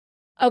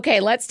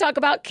Okay, let's talk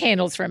about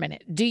candles for a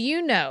minute. Do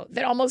you know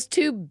that almost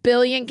 2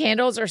 billion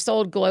candles are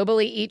sold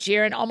globally each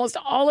year, and almost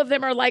all of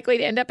them are likely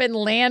to end up in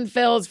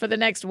landfills for the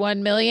next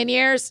 1 million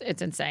years?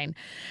 It's insane.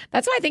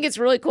 That's why I think it's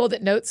really cool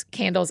that Notes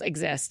candles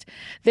exist.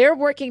 They're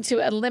working to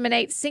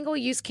eliminate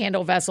single-use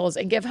candle vessels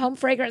and give home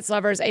fragrance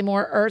lovers a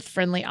more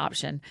earth-friendly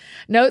option.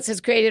 Notes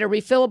has created a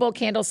refillable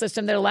candle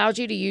system that allows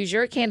you to use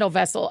your candle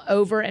vessel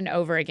over and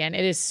over again.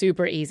 It is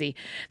super easy.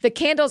 The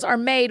candles are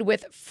made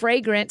with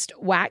fragranced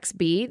wax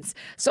beads,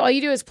 so all you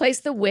do is place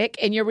the wick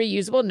in your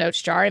reusable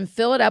Notes jar and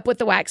fill it up with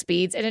the wax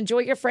beads and enjoy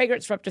your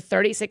fragrance for up to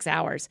 36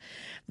 hours.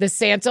 The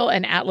Santal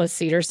and Atlas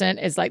cedar scent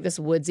is like this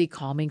woodsy,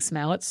 calming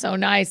smell. It's so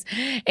nice.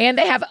 And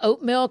they have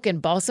oat milk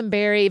and balsam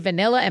berry,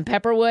 vanilla and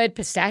pepperwood,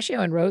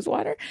 pistachio and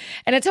rosewater,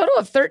 and a total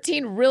of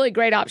 13 really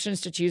great options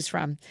to choose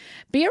from.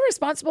 Be a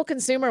responsible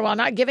consumer while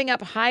not giving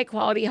up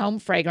high-quality home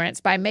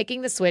fragrance by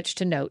making the switch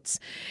to Notes.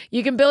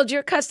 You can build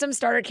your custom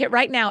starter kit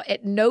right now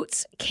at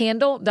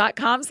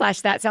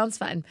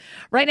notescandle.com/thatsoundsfun.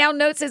 Right now,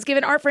 Notes is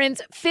giving our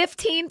friends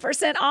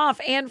 15%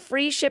 off and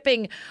free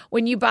shipping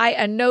when you buy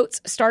a Notes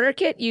starter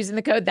kit using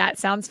the code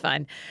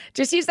ThatSoundsFun.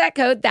 Just use that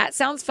code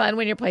ThatSoundsFun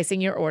when you're placing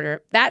your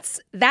order. That's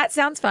That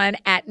Sounds Fun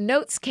at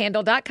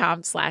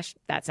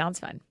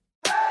notescandle.com/thatsoundsfun.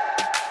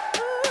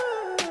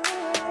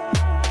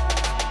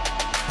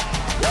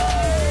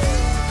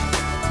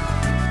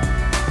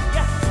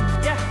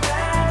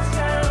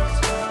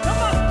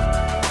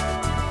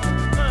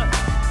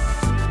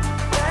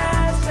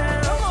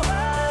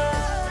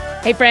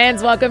 Hey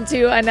friends, welcome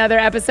to another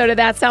episode of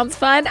That Sounds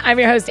Fun. I'm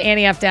your host,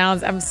 Annie F.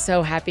 Downs. I'm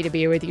so happy to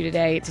be here with you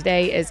today.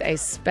 Today is a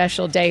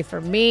special day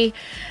for me,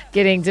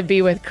 getting to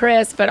be with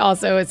Chris, but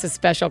also it's a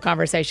special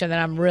conversation that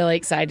I'm really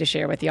excited to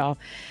share with y'all.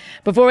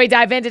 Before we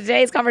dive into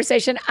today's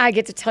conversation, I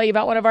get to tell you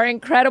about one of our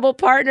incredible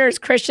partners,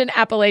 Christian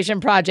Appalachian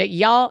Project.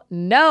 Y'all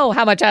know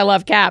how much I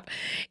love CAP.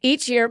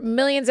 Each year,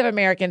 millions of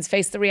Americans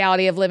face the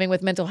reality of living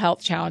with mental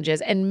health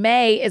challenges, and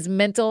May is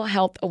Mental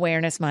Health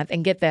Awareness Month.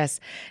 And get this,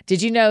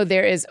 did you know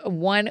there is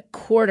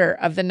 1/4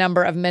 of the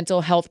number of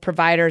mental health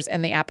providers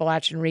in the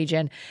Appalachian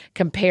region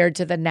compared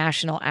to the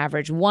national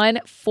average?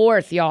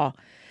 1/4, y'all.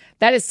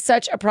 That is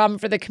such a problem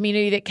for the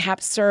community that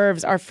CAP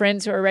serves, our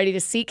friends who are ready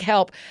to seek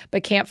help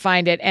but can't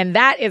find it. And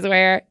that is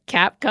where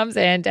CAP comes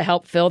in to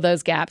help fill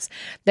those gaps.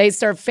 They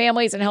serve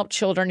families and help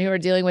children who are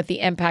dealing with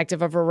the impact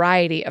of a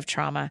variety of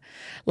trauma.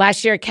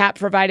 Last year, CAP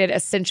provided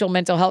essential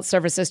mental health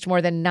services to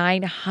more than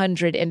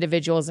 900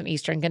 individuals in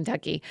Eastern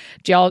Kentucky.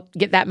 Do y'all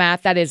get that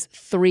math? That is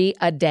 3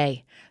 a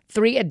day.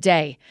 3 a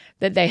day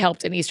that they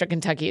helped in Eastern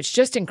Kentucky. It's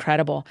just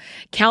incredible.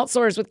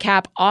 Counselors with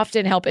CAP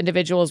often help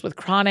individuals with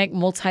chronic,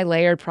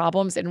 multi-layered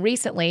problems. And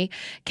recently,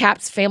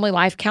 CAP's family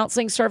life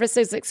counseling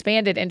services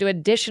expanded into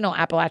additional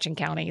Appalachian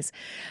counties.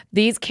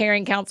 These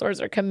caring counselors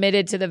are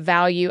committed to the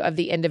value of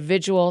the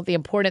individual, the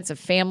importance of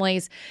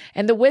families,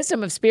 and the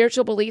wisdom of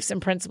spiritual beliefs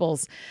and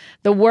principles.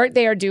 The work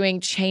they are doing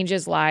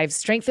changes lives,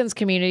 strengthens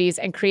communities,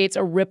 and creates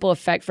a ripple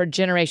effect for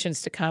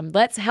generations to come.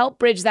 Let's help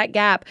bridge that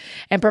gap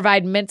and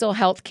provide mental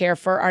health care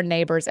for our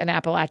neighbors in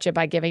Appalachia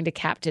by giving to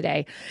CAP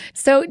today.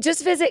 So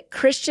just visit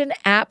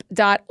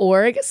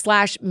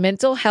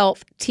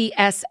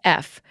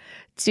christianapp.org/mentalhealthTSF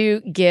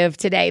to give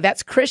today.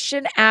 That's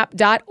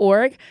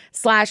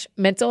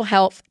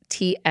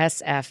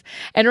christianapp.org/mentalhealthTSF.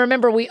 And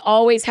remember, we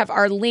always have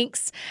our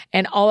links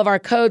and all of our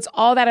codes.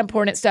 All that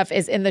important stuff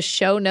is in the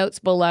show notes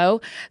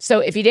below. So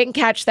if you didn't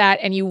catch that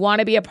and you want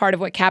to be a part of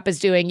what CAP is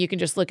doing, you can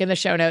just look in the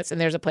show notes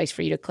and there's a place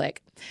for you to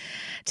click.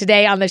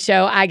 Today on the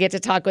show, I get to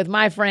talk with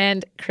my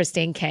friend,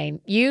 Christine Caine.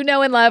 You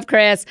know and love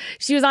Chris.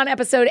 She was on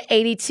episode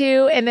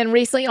 82 and then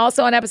recently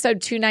also on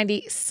episode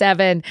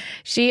 297.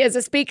 She is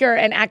a speaker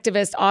and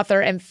activist, author,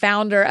 and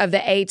founder of the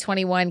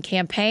A21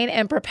 campaign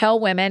and Propel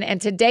Women.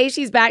 And today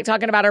she's back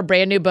talking about her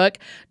brand new book,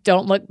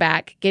 Don't Look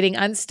Back, Getting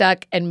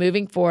Unstuck and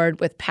Moving Forward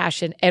with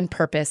Passion and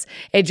Purpose.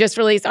 It just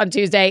released on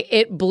Tuesday.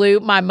 It blew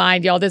my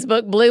mind, y'all. This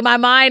book blew my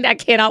mind. I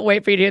cannot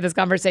wait for you to hear this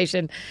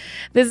conversation.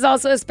 This is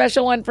also a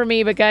special one for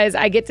me because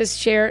I get to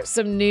share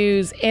some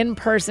news in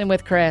person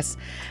with Chris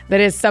that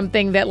is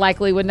something that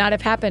likely would not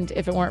have happened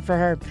if it weren't for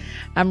her.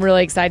 I'm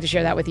really excited to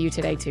share that with you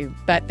today too.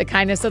 But the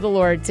kindness of the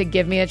Lord to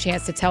give me a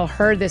chance to tell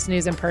her this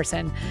news in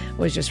person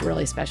was just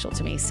really special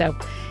to me. So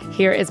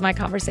here is my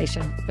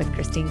conversation with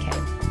Christine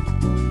Caine.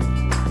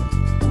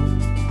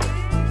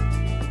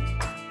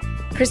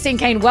 Christine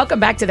Caine, welcome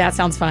back to That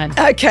Sounds Fun.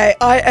 Okay,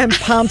 I am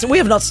pumped. We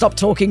have not stopped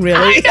talking,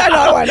 really.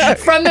 I know.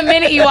 From the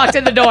minute you walked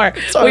in the door,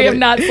 totally. We have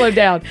not slowed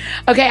down.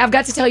 Okay, I've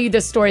got to tell you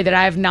this story that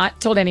I have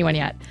not told anyone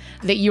yet,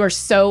 that you are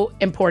so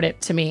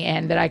important to me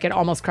and that I could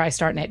almost cry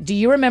starting it. Do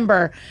you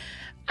remember,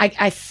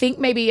 I think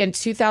maybe in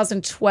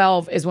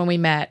 2012 is when we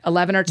met,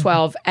 11 or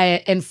 12,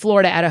 in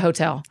Florida at a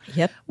hotel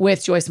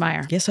with Joyce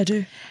Meyer. Yes, I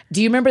do.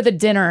 Do you remember the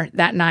dinner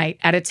that night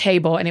at a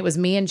table, and it was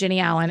me and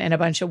Jenny Allen and a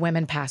bunch of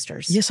women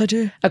pastors? Yes, I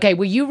do. Okay,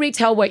 will you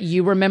retell what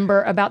you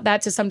remember about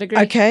that to some degree?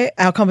 Okay,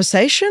 our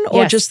conversation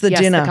or just the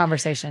dinner? Yes, the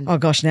conversation. Oh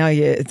gosh, now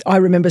I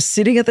remember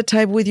sitting at the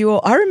table with you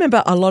all. I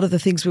remember a lot of the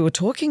things we were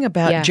talking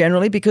about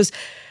generally because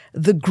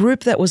the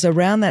group that was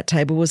around that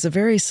table was a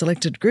very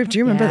selected group. Do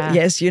you remember that?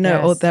 Yes,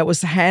 or that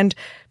was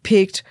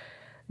hand-picked.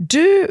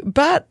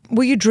 But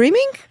were you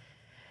dreaming?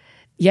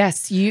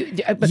 Yes,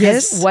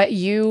 because what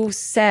you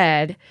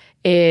said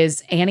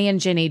is, Annie and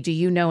Jenny, do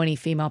you know any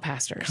female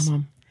pastors? Come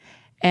on.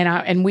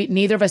 And we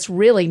neither of us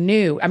really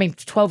knew.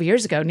 12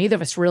 years ago, neither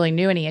of us really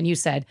knew any. And you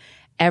said,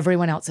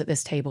 everyone else at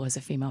this table is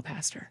a female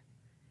pastor.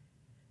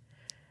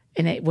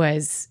 And it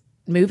was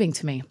moving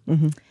to me.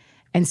 Mm-hmm.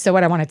 And so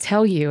what I want to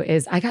tell you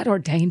is I got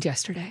ordained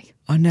yesterday.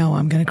 Oh, no,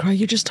 I'm going to cry.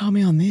 You just told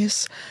me on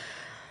this.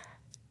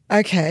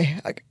 Okay.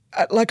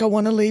 I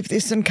want to leave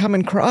this and come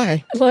and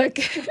cry. Look.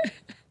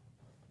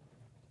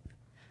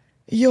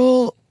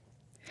 You're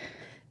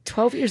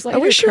 12 years later,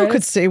 I wish you all Chris.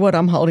 could see what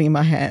I'm holding in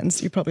my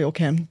hands. You probably all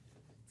can.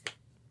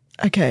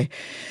 Okay.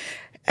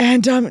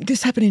 And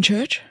this happened in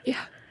church?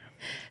 Yeah.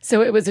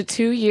 So it was a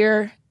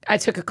 2-year, I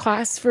took a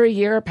class for a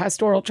year, a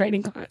pastoral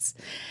training class.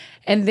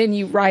 And then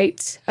you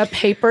write a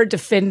paper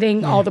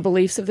defending all the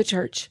beliefs of the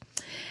church.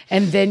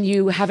 And then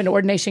you have an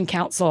ordination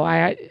council,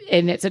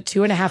 and it's a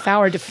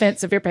 2.5-hour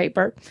defense of your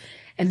paper.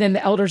 And then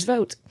the elders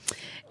vote.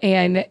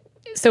 And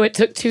so it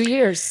took 2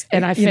 years,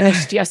 and I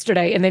finished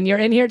yesterday. And then you're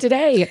in here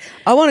today.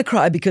 I want to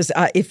cry because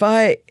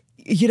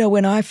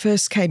when I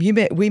first came,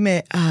 we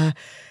met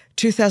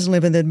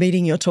 2011. The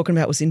meeting you're talking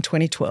about was in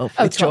 2012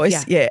 with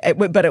Joyce. Yeah,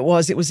 but it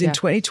was in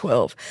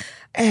 2012.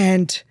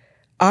 And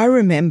I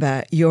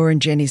remember your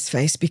and Jenny's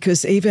face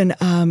because even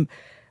I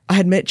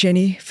had met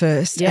Jenny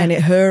first, and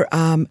her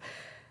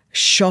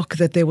shock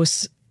that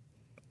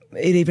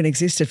it even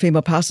existed,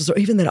 female pastors, or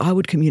even that I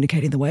would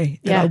communicate in the way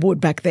that I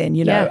would back then,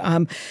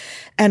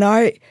 and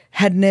I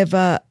had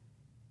never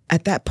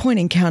at that point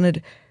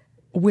encountered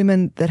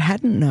women that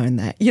hadn't known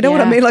that. You know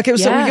what I mean? Like, it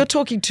was so you're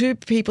talking to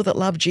people that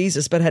love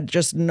Jesus but had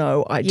just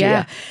no idea.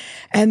 Yeah.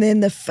 And then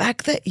the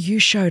fact that you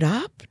showed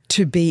up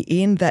to be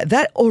in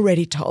that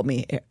already told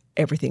me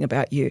everything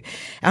about you.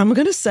 And I'm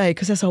going to say,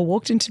 because as I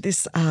walked into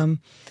this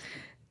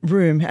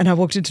room and I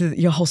walked into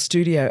your whole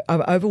studio,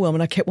 I'm overwhelmed,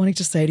 and I kept wanting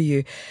to say to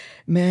you,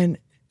 man,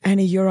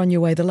 Annie, you're on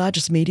your way. The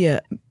largest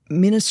media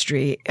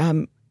ministry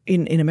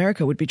in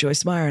America would be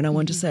Joyce Meyer. And I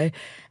wanted to say,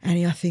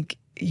 Annie, I think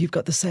you've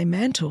got the same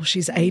mantle.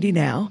 She's 80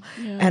 now.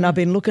 Yeah. And I've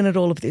been looking at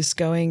all of this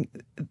going,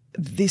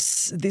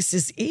 this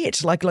is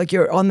it. Like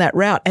you're on that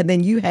route. And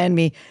then you hand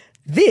me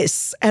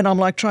this, and I'm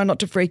like trying not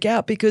to freak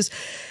out because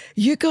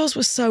you girls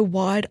were so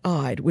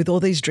wide-eyed with all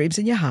these dreams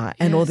in your heart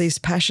and all these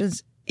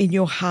passions in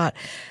your heart,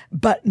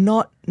 but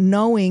not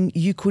knowing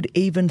you could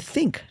even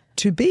think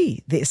to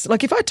be this.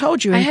 Like, if I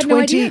told you in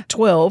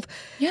 2012,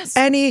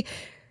 Annie,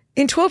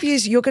 in 12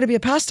 years you're going to be a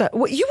pastor, you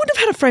wouldn't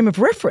have had a frame of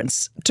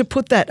reference to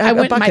put that.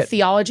 My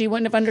theology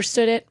wouldn't have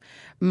understood it.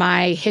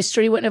 My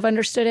history wouldn't have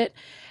understood it.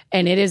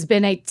 And it has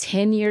been a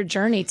 10-year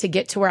journey to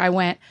get to where I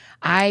went.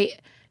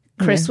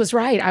 Chris was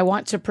right. I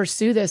want to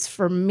pursue this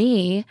for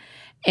me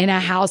in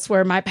a house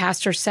where my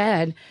pastor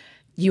said,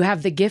 you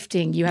have the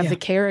gifting, you have the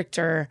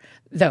character,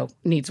 though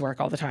needs work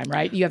all the time,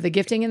 right? You have the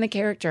gifting and the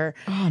character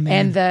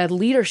and the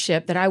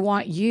leadership that I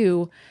want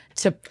you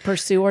to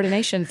pursue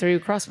ordination through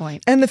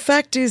Crosspoint. And the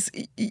fact is,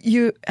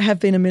 you have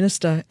been a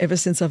minister ever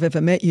since I've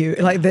ever met you.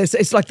 Like,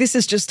 it's like this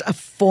is just a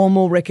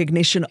formal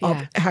recognition of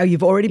how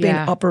you've already been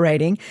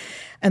operating.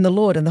 And the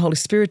Lord and the Holy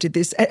Spirit did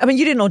this. I mean,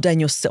 you didn't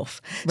ordain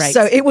yourself. Right.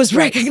 So it was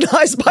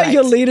recognized by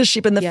your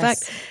leadership and the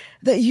fact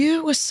that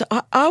you were so,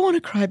 I want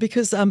to cry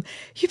because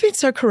you've been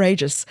so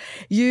courageous.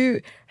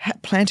 You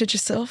planted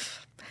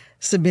yourself,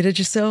 submitted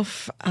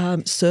yourself,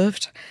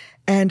 served.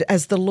 And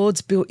as the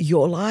Lord's built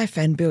your life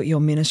and built your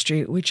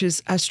ministry, which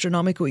is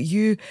astronomical,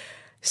 you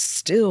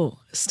still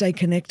stay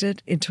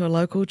connected into a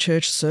local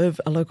church, serve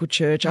a local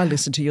church. I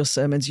listen to your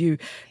sermons,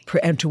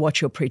 and to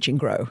watch your preaching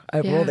grow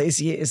over all these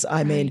years.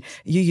 I mean,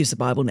 you use the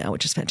Bible now,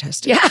 which is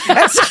fantastic. Yeah.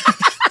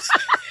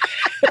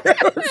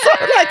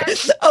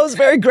 I was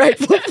very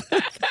grateful for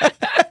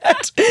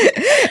that.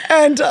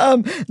 And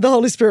the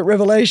Holy Spirit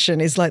revelation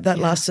is like that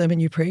last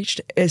sermon you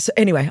preached.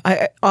 Anyway,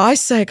 I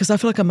say it because I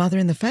feel like a mother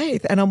in the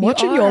faith, and I'm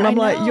watching you all, and I'm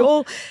like,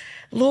 y'all,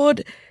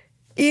 Lord,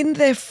 in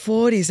their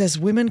 40s, as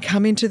women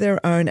come into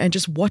their own, and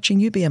just watching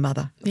you be a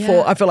mother.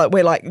 I feel like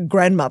we're like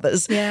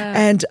grandmothers. Yeah.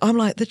 And I'm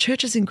like, the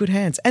church is in good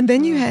hands. And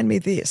then you hand me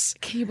this.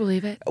 Can you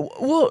believe it?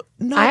 Well,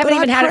 no. I haven't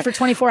even had it for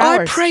 24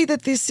 hours. I pray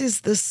that this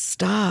is the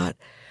start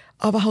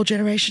of a whole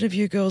generation of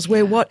you girls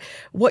where what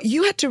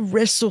you had to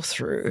wrestle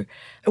through,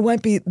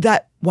 won't be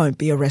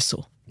a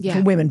wrestle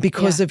for women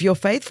because of your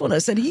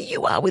faithfulness. And here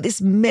you are with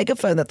this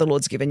megaphone that the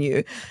Lord's given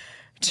you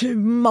to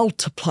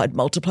multiplied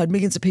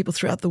millions of people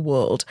throughout the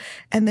world.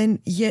 And then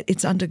yet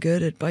it's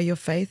undergirded by your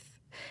faith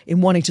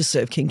in wanting to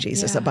serve King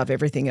Jesus above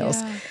everything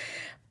else. Yeah.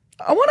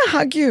 I want to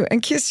hug you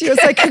and kiss you and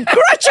say,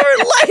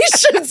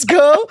 congratulations,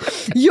 girl.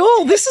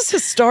 Y'all, this is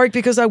historic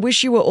because I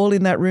wish you were all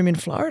in that room in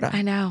Florida.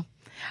 I know.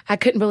 I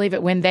couldn't believe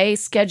it. When they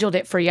scheduled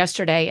it for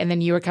yesterday and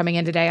then you were coming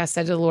in today, I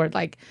said to the Lord,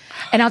 like,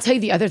 and I'll tell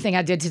you the other thing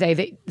I did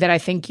today that I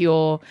think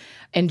you'll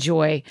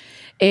enjoy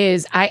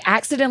is I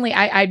accidentally,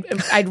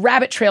 I'd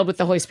rabbit trailed with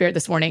the Holy Spirit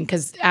this morning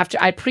because after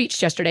I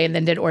preached yesterday and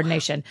then did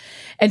ordination.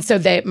 And so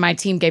my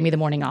team gave me the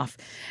morning off.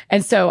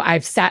 And so I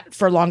sat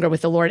for longer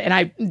with the Lord and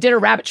I did a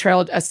rabbit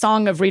trail, a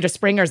song of Rita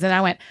Springer's. And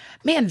I went,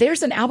 man,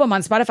 there's an album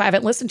on Spotify I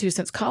haven't listened to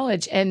since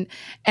college. And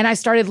I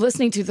started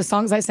listening to the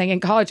songs I sang in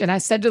college. And I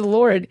said to the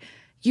Lord,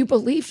 you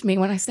believed me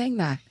when I sang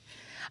that.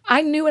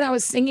 I knew what I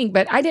was singing,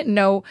 but I didn't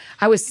know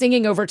I was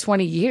singing over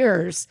 20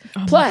 years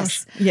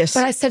plus. Yes.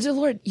 But I said to the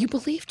Lord, you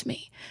believed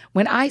me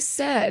when I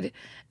said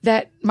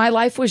that my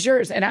life was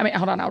yours. And I mean,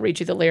 hold on, I'll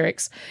read you the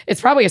lyrics. It's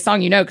probably a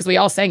song you know because we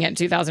all sang it in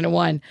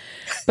 2001.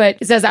 But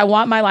it says, I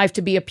want my life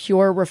to be a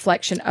pure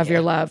reflection of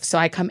your love. So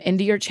I come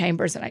into your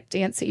chambers and I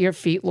dance at your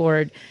feet,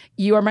 Lord.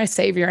 You are my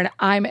Savior and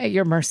I'm at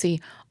your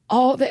mercy.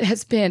 All that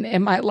has been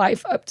in my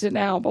life up to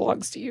now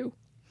belongs to you.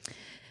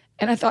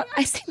 And I thought,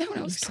 I sang that when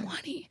I was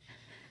 20.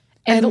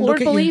 And the Lord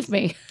believed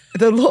me.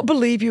 The Lord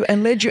believed you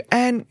and led you.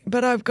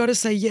 But I've got to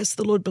say, yes,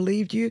 the Lord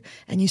believed you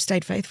and you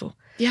stayed faithful.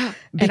 Yeah.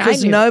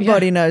 Because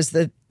nobody knows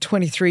the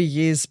 23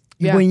 years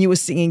when you were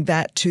singing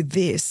that to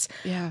this.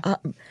 Yeah.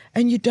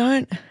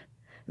 And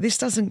this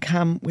doesn't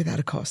come without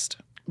a cost.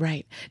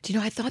 Right. Do you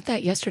know, I thought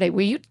that yesterday.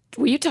 Will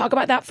you talk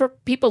about that for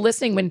people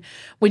listening?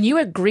 When you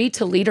agree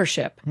to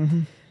leadership,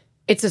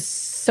 it's a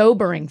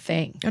sobering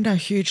thing. Oh, no,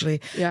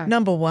 hugely. Yeah.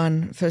 Number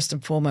one, first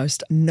and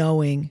foremost,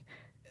 knowing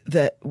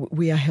that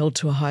we are held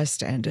to a high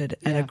standard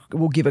and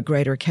we'll give a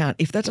greater account.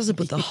 If that doesn't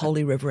put the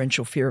holy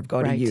reverential fear of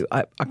God in you,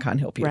 I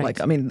can't help you. Right.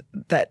 Like, I mean,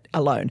 that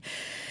alone.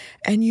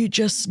 And you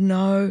just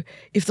know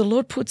if the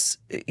Lord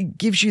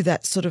gives you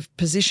that sort of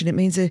position, it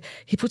means that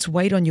he puts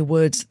weight on your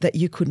words that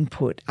you couldn't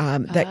put,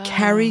 that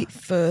carry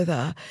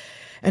further.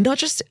 And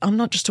I'm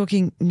not just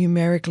talking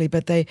numerically,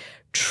 but they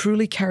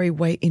truly carry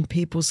weight in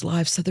people's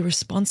lives. So the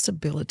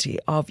responsibility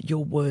of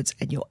your words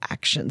and your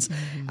actions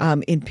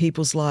in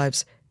people's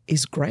lives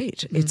is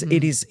great.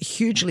 It is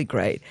hugely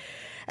great.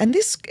 And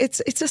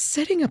it's a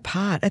setting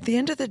apart. At the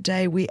end of the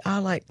day, we are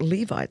like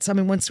Levites. I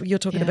mean, once you're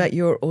talking about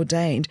you're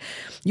ordained,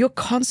 you're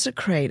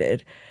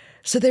consecrated.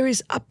 So there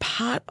is a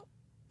part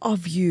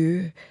of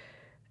you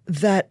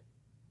that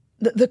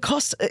the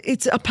cost,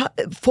 it's a part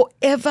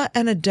forever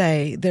and a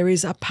day. There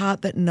is a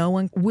part that no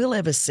one will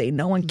ever see.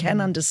 No one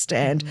can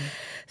understand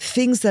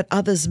things that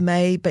others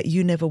may, but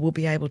you never will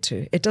be able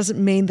to. It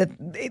doesn't mean that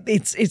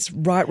it's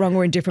right, wrong,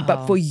 or indifferent,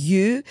 but for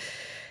you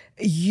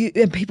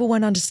and people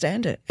won't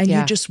understand it, and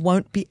you just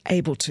won't be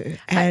able to.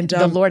 And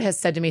the Lord has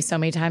said to me so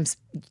many times,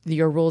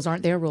 your rules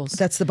aren't their rules.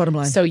 That's the bottom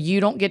line. So you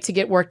don't get to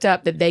get worked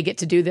up that they get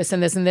to do this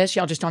and this and this.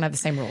 Y'all just don't have the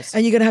same rules.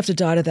 And you're going to have to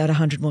die to that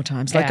 100 more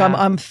times. Like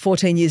I'm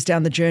 14 years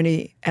down the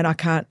journey, and I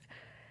can't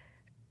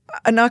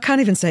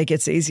even say it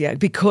gets easier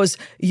because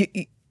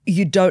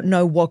you don't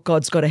know what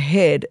God's got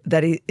ahead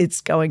that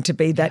it's going to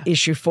be that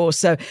issue for.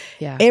 So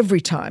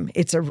every time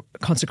it's a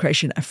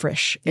consecration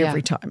afresh,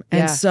 every time.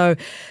 And so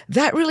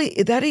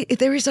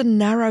there is a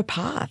narrow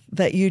path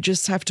that you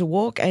just have to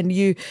walk,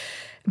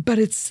 but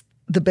it's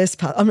the best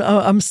path.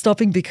 I'm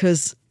stopping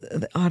because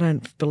I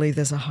don't believe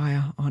there's a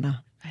higher honor.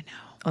 I know.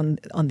 On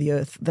the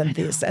earth than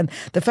this. And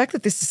the fact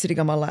that this is sitting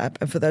on my lap,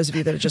 and for those of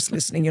you that are just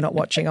listening, you're not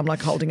watching, I'm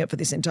like holding it for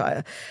this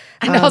entire...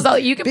 I know,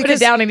 you can put it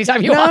down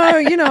anytime you want. No,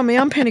 you know me,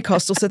 I'm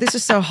Pentecostal, so this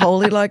is so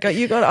holy. Like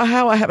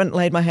how I haven't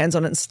laid my hands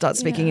on it and start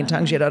speaking in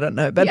tongues yet, I don't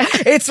know. But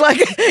it's like,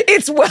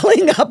 it's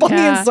welling up on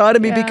the inside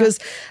of me because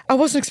I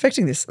wasn't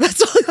expecting this.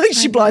 That's all. Like,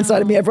 she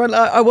blindsided me, everyone.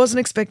 I wasn't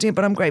expecting it,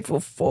 but I'm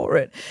grateful for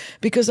it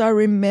because I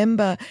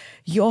remember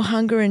your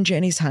hunger and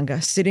Jenny's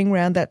hunger sitting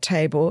around that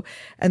table,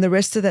 and the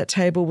rest of that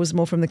table was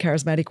more from the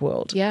charismatic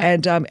world. Yeah.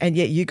 And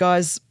yet you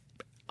guys,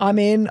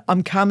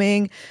 I'm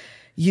coming.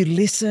 You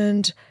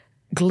listened,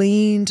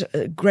 gleaned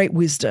great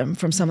wisdom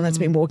from someone that's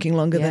been walking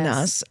longer than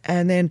us,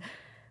 and then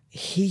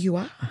here you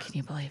are. Can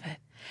you believe it?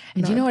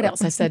 And do you know what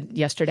else I said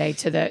yesterday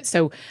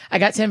so I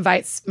got to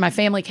invite, my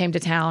family came to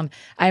town.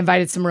 I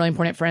invited some really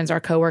important friends, our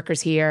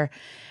coworkers here.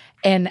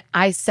 And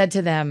I said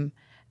to them,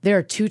 there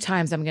are 2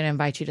 times I'm going to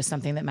invite you to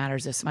something that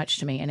matters this much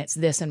to me, and it's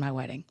this and my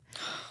wedding.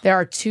 There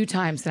are 2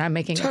 times that I'm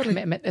making a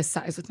commitment this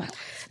size with my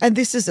life. And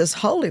this is as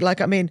holy.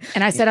 And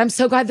I said, I'm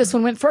so glad this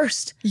one went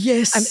first.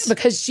 Yes.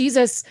 Because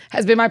Jesus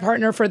has been my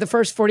partner for the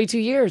first 42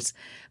 years.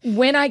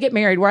 When I get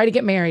married, were I to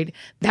get married,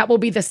 that will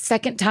be the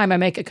second time I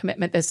make a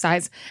commitment this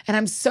size. And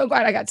I'm so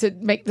glad I got to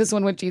make this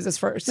one with Jesus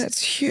first.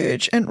 That's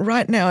huge. And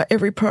right now,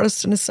 every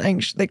Protestant is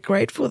saying they're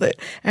grateful that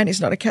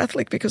Annie's not a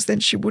Catholic because then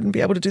she wouldn't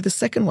be able to do the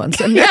second one.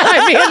 So yeah,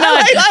 I'd be a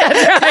nun.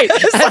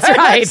 That's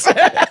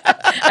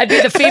right. I'd be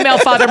the female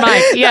Father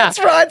Mike. Yeah. That's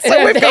right.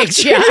 So we've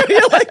got you.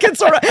 You're like,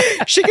 it's all right.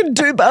 She can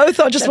do both.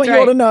 I just want you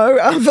all to know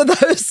for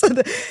those.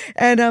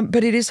 And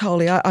but it is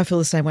holy. I feel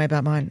the same way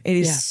about mine. It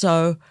is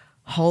so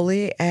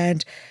holy,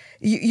 and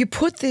you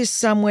put this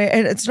somewhere,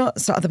 and it's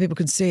not so other people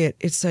can see it.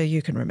 It's so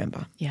you can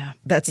remember. Yeah,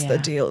 that's the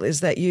deal.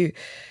 Is that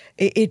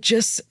it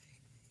just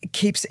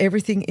keeps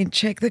everything in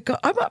check.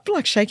 I'm up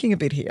like shaking a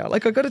bit here.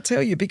 Like I got to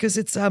tell you because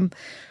it's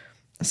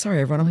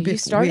Sorry, everyone. I'm a bit you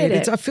started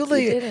weird. it. I feel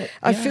You did it.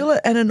 I feel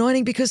it an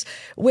anointing because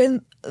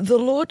when the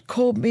Lord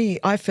called me,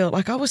 I felt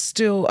like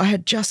I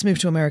had just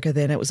moved to America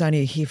then. It was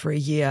only here for a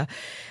year.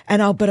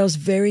 But I was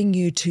very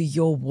new to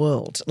your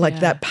world, like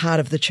that part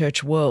of the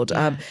church world.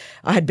 I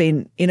had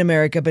been in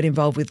America, but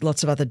involved with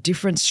lots of other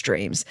different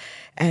streams.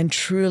 And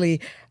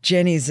truly,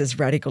 Jenny's as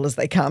radical as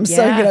they come.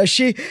 Yeah. So,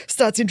 she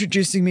starts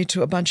introducing me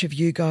to a bunch of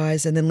you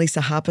guys, and then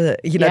Lisa Harper,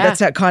 that's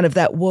that kind of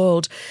that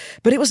world.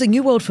 But it was a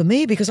new world for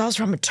me because I was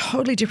from a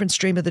totally different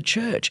stream of the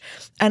church.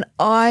 And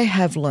I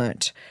have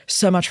learnt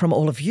so much from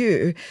all of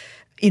you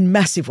in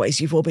massive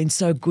ways. You've all been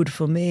so good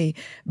for me.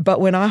 But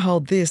when I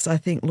hold this, I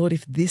think, Lord,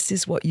 if this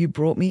is what you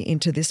brought me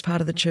into this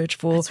part of the church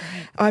for, right.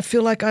 I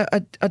feel like I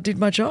did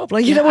my job.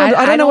 Like,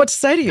 I don't know what to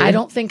say to you. I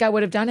don't think I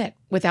would have done it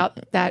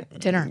without that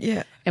dinner.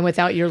 Yeah. And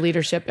without your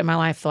leadership in my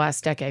life the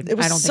last decade. It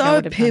was I don't so think I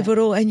would have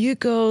pivotal. And you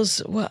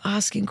girls were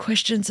asking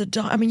questions.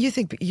 I mean, you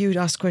think you'd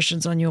ask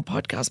questions on your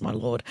podcast, my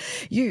Lord.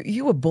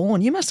 You were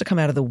born. You must have come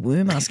out of the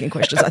womb asking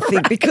questions, I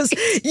think, because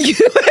you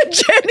and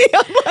Jenny,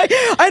 I'm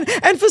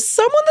like, and for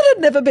someone that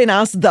had never been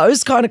asked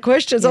those kind of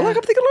questions, I'm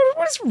thinking, Lord,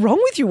 what is wrong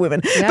with you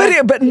women?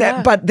 Yeah.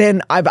 But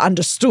then I've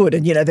understood.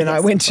 And, then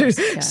I went to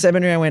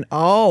seminary. I went,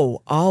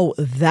 oh,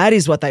 that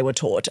is what they were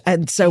taught.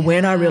 And so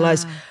when I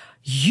realized,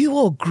 you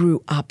all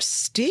grew up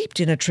steeped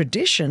in a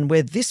tradition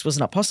where this was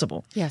not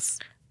possible. Yes.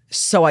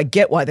 So I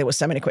get why there were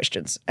so many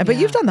questions. But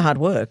you've done the hard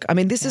work. I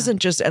mean, this isn't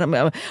just,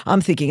 and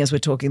I'm thinking as we're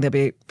talking, there'll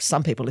be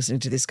some people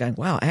listening to this going,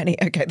 wow, Annie,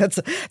 okay,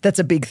 that's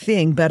a big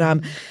thing. But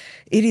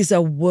it is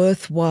a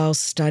worthwhile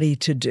study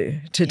to do,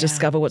 to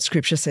discover what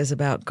Scripture says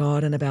about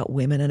God and about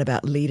women and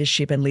about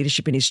leadership and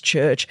leadership in His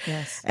church.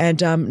 Yes.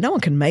 And no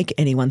one can make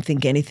anyone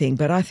think anything.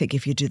 But I think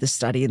if you do the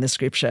study in the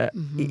Scripture,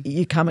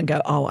 you come and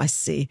go, oh, I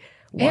see.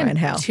 Why and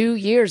how. 2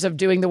 years of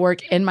doing the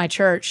work in my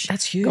church.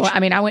 That's huge.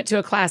 I went to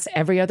a class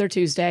every other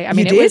Tuesday.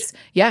 You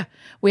did?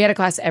 We had a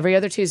class every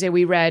other Tuesday.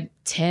 We read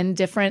 10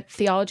 different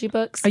theology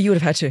books. Oh, you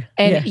would have had to.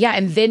 And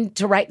and then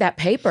to write that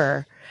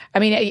paper,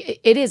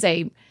 it is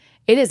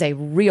a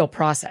real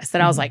process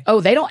that I was like, oh,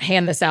 they don't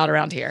hand this out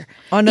around here.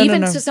 Oh, no, Even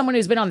no. to someone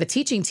who's been on the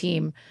teaching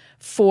team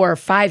for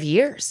 5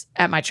 years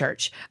at my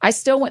church, I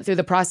still went through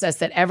the process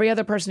that every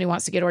other person who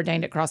wants to get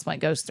ordained at Crosspoint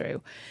goes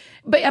through.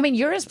 But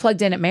you're as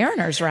plugged in at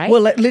Mariners, right?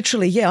 Well,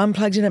 literally, I'm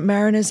plugged in at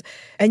Mariners.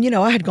 And,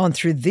 I had gone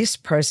through this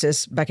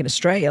process back in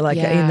Australia,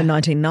 in the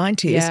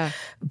 1990s. Yeah.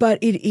 But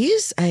it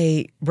is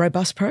a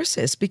robust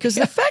process because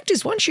the fact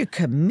is once you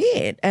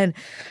commit and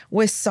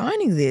we're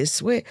signing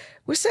this, we're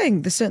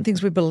saying there's certain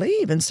things we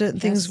believe and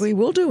certain things we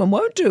will do and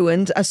won't do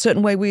and a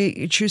certain way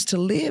we choose to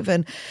live.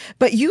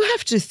 But you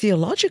have to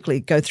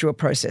theologically go through a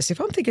process.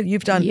 If I'm thinking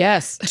you've done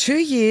 2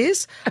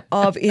 years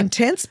of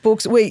intense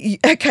books where,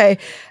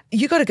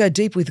 you got to go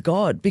deep with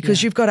God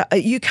because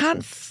you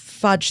can't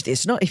fudge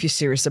this, not if you're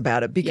serious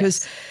about it,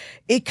 because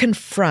it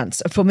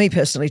confronts, for me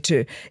personally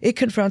too,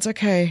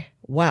 okay,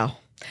 wow.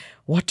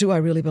 What do I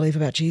really believe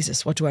about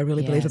Jesus? What do I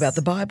really believe about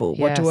the Bible?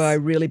 What do I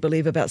really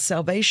believe about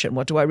salvation?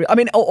 What do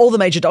all the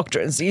major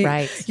doctrines. You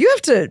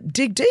have to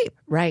dig deep.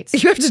 Right.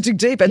 You have to dig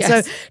deep. And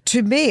so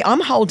to me,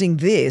 I'm holding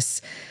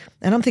this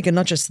and I'm thinking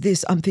not just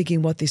this, I'm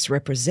thinking what this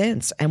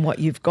represents and what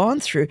you've gone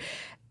through.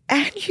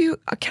 And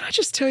can I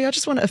just tell you, I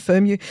just want to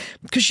affirm you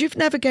because you've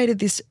navigated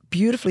this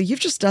beautifully. You've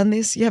just done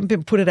this. You haven't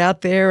been put it out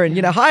there and,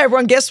 hi,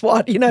 everyone, guess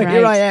what?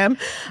 Here I am.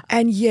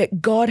 And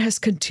yet God has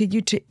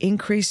continued to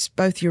increase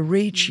both your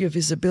reach, your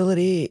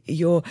visibility,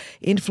 your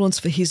influence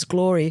for His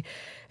glory.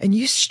 And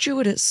you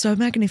steward it so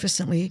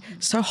magnificently,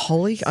 so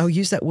holy. I'll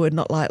use that word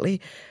not lightly.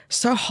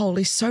 So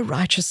holy, so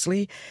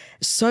righteously,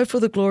 so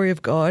for the glory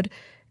of God.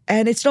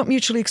 And it's not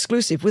mutually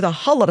exclusive with a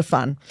whole lot of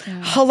fun,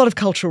 a whole lot of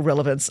cultural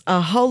relevance, a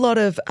whole lot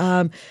of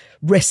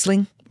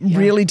wrestling,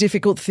 really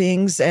difficult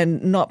things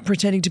and not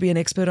pretending to be an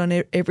expert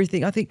on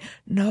everything. I think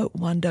no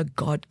wonder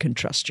God can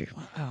trust you.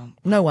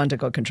 No wonder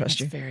God can trust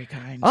you. Very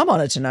kind. I'm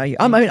honored to know you.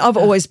 I've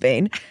always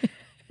been.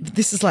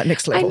 This is like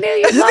next level. I knew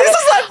you'd love This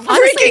is like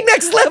freaking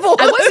next level.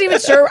 I wasn't even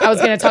sure I was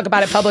going to talk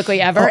about it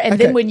publicly ever. And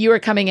then when you were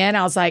coming in,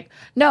 I was like,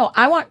 no,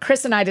 I want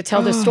Chris and I to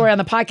tell this story on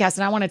the podcast.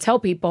 And I want to tell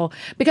people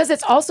because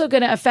it's also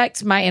going to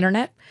affect my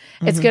internet.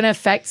 It's going to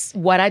affect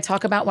what I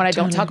talk about, what I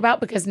don't talk about,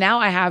 because now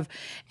I have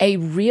a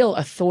real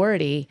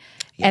authority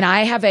and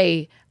I have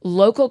a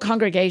local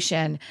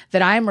congregation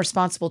that I am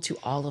responsible to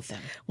all of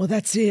them. Well,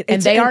 that's it.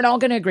 And they aren't all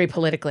going to agree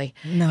politically.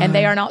 No. And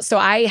they are not. So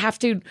I have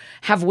to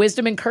have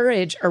wisdom and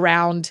courage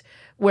around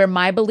where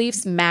my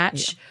beliefs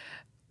match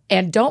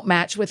and don't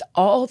match with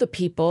all the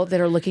people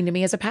that are looking to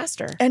me as a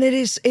pastor. And it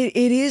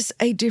is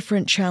a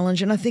different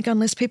challenge. And I think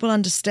unless people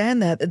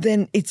understand that,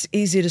 then it's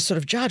easier to sort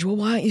of judge, well,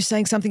 why aren't you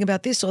saying something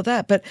about this or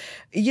that? But,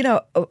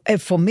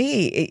 for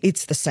me,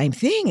 it's the same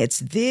thing. It's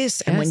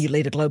this. And when you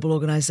lead a global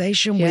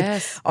organization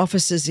with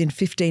offices in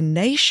 15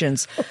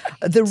 nations,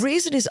 the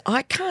reason is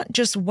I can't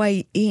just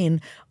weigh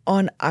in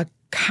on a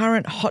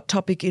current hot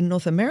topic in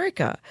North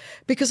America,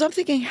 because I'm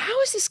thinking,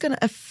 how is this going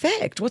to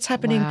affect what's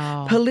happening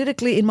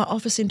politically in my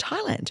office in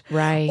Thailand,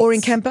 or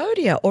in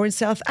Cambodia, or in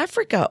South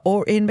Africa,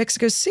 or in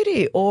Mexico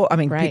City, or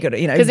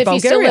because if Bulgaria. you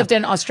still lived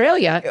in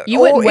Australia, you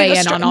wouldn't weigh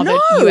in on all the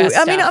U.S.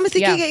 stuff. I mean, I'm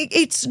thinking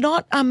it's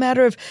not a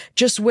matter of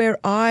just where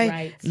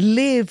I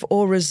live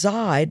or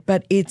reside,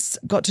 but it's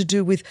got to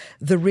do with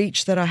the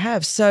reach that I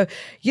have. So,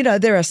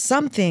 there are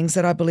some things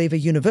that I believe are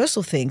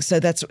universal things.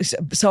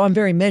 So I'm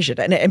very measured,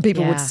 and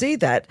people would see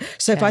that.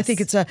 So if I think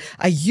it's a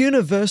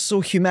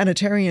universal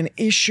humanitarian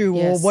issue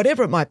or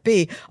whatever it might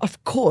be,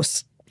 of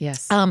course.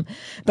 Yes.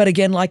 But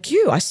again, like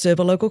you, I serve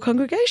a local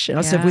congregation.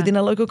 I serve within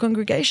a local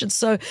congregation.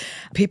 So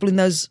people in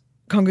those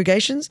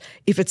congregations,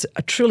 if it's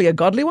truly a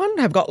godly one,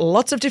 have got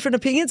lots of different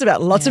opinions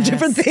about lots of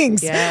different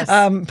things,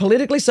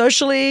 politically,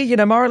 socially,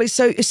 morally.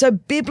 So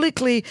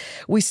biblically,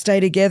 we stay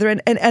together.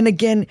 And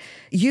again,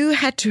 you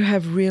had to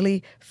have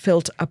really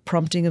felt a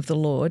prompting of the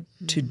Lord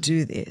to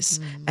do this.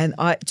 And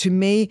to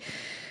me,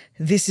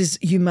 this is,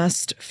 you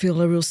must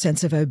feel a real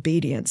sense of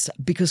obedience,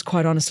 because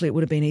quite honestly, it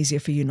would have been easier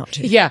for you not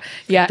to. Yeah.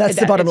 That's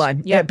the bottom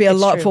line. Yeah, it'd be a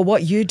lot true. for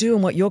what you do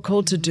and what you're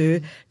called to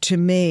do. To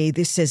me,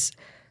 this says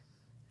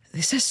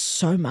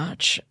so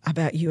much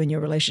about you and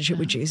your relationship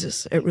with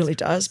Jesus. It really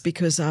does,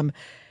 because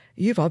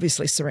you've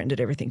obviously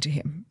surrendered everything to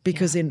him,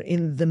 because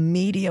in the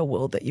media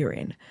world that you're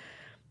in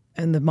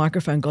and the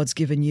microphone God's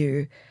given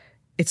you,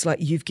 it's like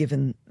you've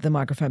given the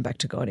microphone back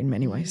to God in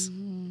many ways,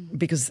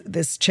 because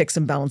there's checks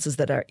and balances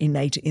that are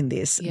innate in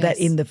this, that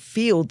in the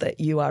field that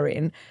you are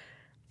in,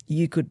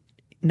 you could,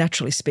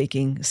 naturally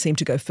speaking, seem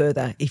to go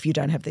further if you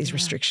don't have these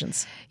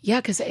restrictions. Yeah,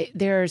 because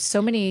there are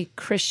so many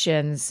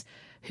Christians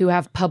who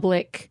have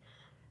public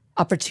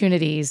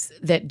opportunities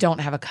that don't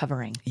have a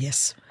covering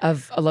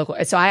of a local.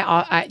 So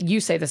I you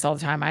say this all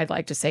the time. I'd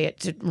like to say it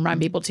to remind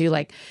people too,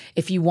 like,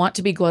 if you want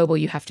to be global,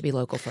 you have to be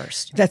local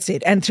first. That's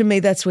it. And to me,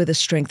 that's where the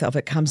strength of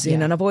it comes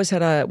in. And I've always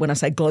had when I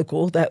say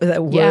global,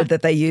 that word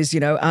that they use,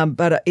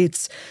 but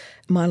it's,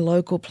 my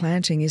local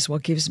planting is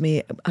what gives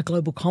me a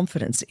global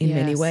confidence in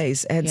many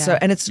ways. And so,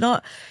 and it's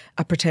not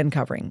a pretend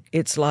covering.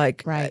 It's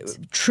like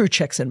true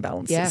checks and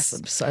balances.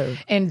 Yes. So,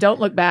 and don't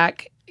look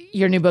back.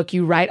 Your new book,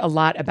 you write a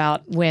lot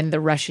about when the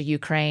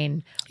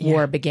Russia-Ukraine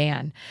war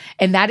began.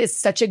 And that is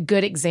such a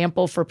good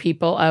example for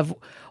people of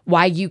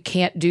why you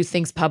can't do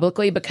things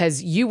publicly,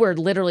 because you were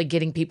literally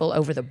getting people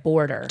over the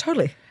border.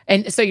 Totally.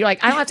 And so you're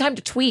like, I don't have time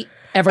to tweet,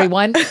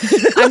 everyone.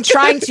 I'm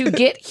trying to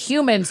get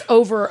humans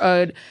over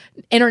an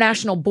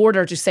international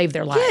border to save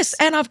their lives. Yes,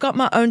 and I've got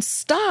my own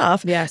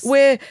staff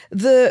where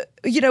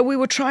we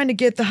were trying to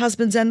get the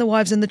husbands and the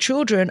wives and the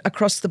children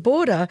across the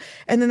border,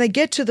 and then they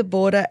get to the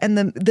border, and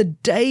the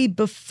day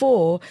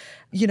before,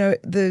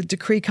 the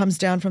decree comes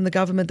down from the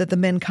government that the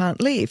men can't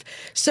leave.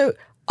 So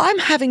I'm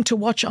having to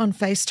watch on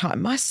FaceTime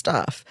my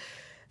staff,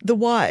 the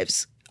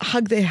wives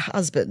hug their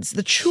husbands,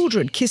 the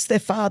children kiss their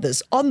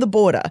fathers on the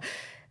border.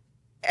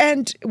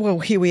 And, well,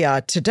 here we are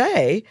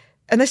today,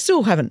 and they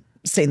still haven't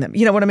seen them.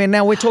 You know what I mean?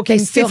 Now we're talking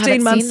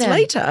 15 months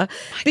later,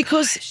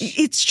 because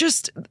it's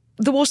just,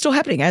 the war's still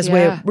happening as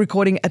we're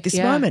recording at this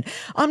moment.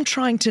 I'm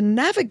trying to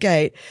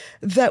navigate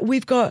that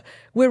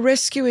we're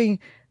rescuing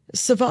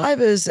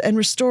survivors and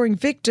restoring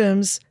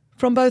victims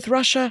from both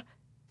Russia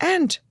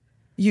and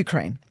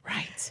Ukraine.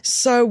 Right.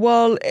 So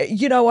while,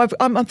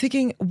 I'm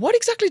thinking, what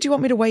exactly do you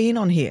want me to weigh in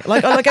on here?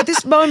 Like at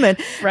this moment,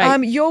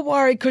 you're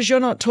worried because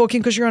you're not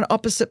talking because you're on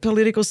opposite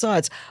political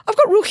sides. I've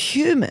got real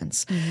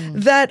humans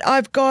that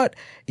I've got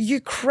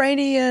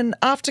Ukrainian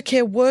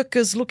aftercare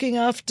workers looking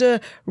after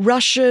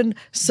Russian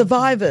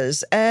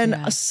survivors,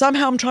 and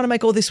somehow I'm trying to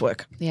make all this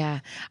work. Yeah.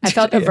 I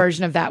felt a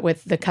version of that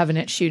with the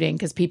Covenant shooting,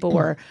 because people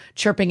were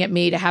chirping at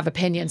me to have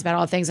opinions about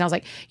all things. And I was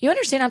like, you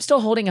understand, I'm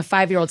still holding a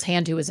 5-year-old's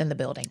hand who was in the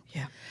building.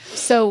 Yeah.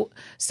 So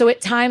at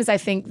times, I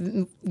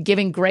think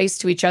giving grace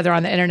to each other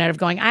on the internet of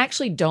going, I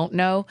actually don't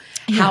know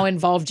how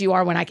involved you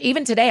are.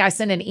 Even today, I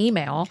send an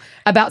email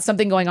about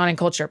something going on in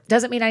culture.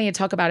 Doesn't mean I need to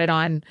talk about it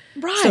on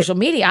social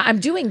media. I'm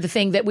doing the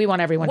thing that we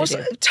want everyone to do.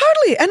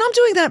 Totally. And I'm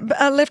doing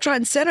that left, right,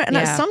 and center.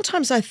 And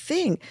sometimes I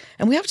think,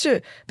 and we have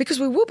to, because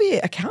we will be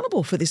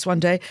accountable for this one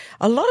day,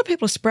 a lot of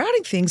people are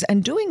sprouting things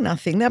and doing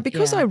nothing. Now,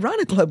 because I run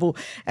a global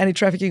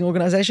anti-trafficking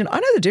organization, I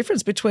know the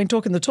difference between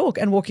talking the talk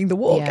and walking the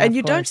walk. And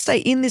you don't stay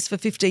in this for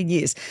 15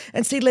 years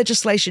and see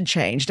legislation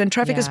changed and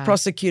traffickers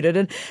prosecuted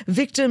and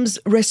victims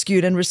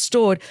rescued and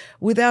restored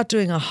without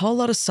doing a whole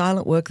lot of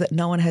silent work that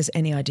no one has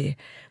any idea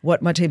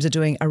what my teams are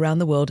doing around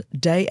the world,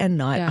 day and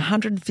night.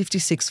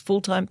 156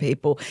 full-time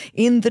people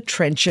in the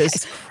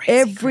trenches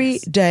every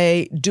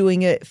day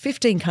doing it.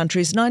 15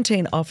 countries,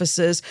 19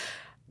 offices.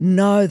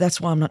 No, that's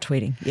why I'm not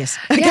tweeting. Yes.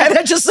 Okay,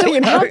 that's just so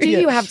you know. How do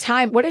you have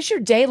time? What does your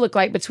day look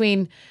like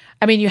between,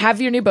 you have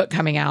your new book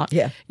coming out.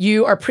 Yeah.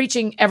 You are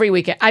preaching every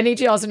weekend. I need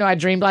you to also know I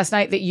dreamed last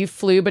night that you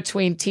flew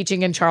between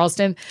teaching in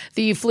Charleston,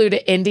 that you flew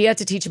to India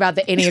to teach about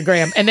the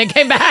Enneagram and then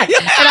came back.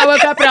 And I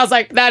woke up and I was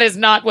like, that is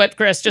not what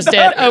Chris just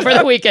did over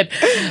the weekend.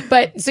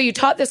 But so you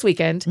taught this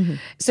weekend. Mm-hmm.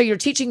 So you're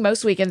teaching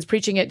most weekends,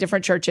 preaching at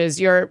different churches.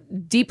 You're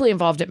deeply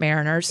involved at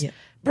Mariners,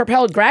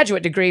 propelled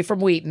graduate degree from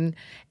Wheaton,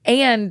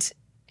 and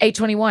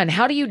 8:21.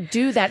 How do you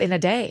do that in a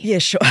day? Yeah,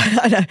 sure.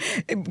 I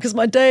know. Because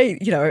my day,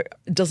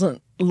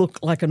 doesn't look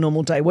like a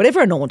normal day.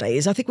 Whatever a normal day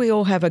is, I think we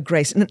all have a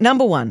grace.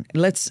 Number one,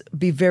 let's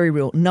be very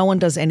real. No one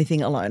does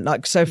anything alone.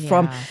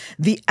 From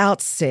the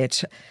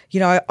outset,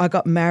 I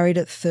got married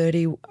at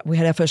 30. We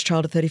had our first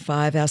child at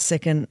 35, our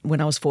second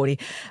when I was 40.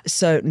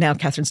 So now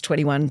Catherine's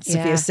 21,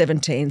 Sophia's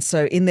 17.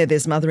 So in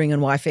there's mothering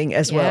and wifing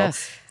as well.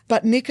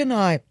 But Nick and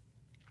I,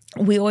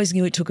 we always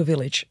knew it took a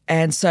village.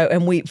 And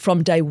we,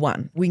 from day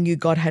one, we knew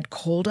God had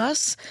called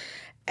us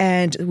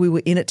and we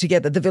were in it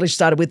together. The village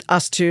started with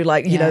us two,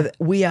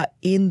 we are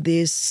in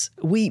this.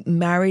 We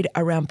married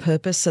around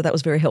purpose. So that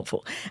was very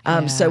helpful.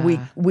 So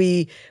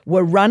we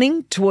were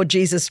running toward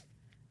Jesus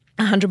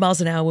 100 miles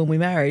an hour when we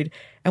married,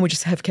 and we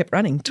just have kept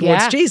running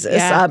towards Jesus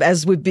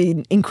as we've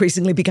been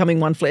increasingly becoming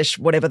one flesh,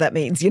 whatever that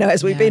means,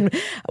 as we've been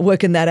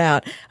working that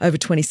out over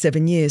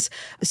 27 years.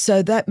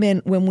 So that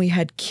meant when we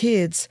had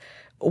kids,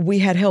 we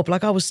had help.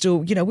 I was still,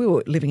 we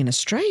were living in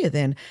Australia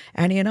then,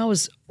 Annie, and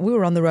we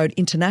were on the road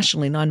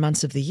internationally 9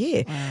 months of the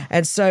year. Wow.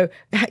 And so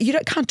you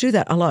can't do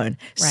that alone.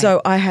 Right.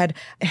 So I had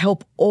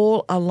help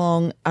all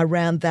along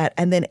around that.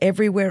 And then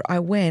everywhere I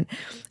went,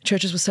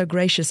 churches were so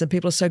gracious and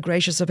people are so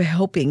gracious of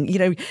helping,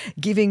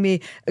 giving me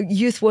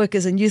youth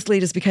workers and youth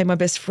leaders became my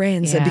best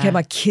friends and became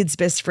my kids'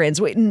 best friends.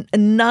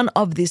 None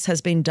of this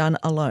has been done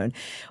alone.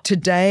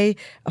 Today,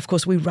 of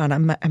course, we run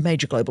a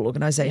major global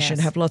organization,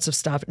 have lots of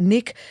staff.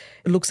 Nick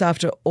looks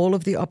after all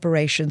of the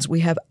operations. We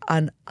have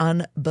an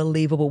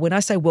unbelievable, when I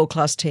say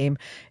world-class team,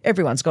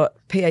 everyone's got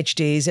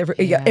PhDs.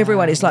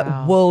 Everyone is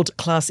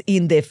world-class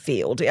in their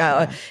field.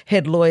 Our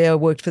head lawyer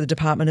worked for the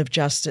Department of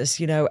Justice.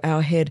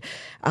 Our head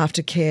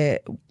aftercare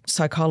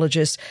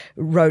psychologist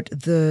wrote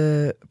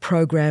the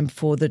program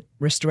for the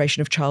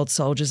restoration of child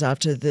soldiers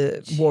after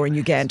the war in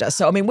Uganda.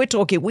 So, we're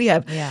talking, we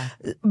have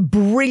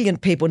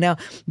brilliant people. Now,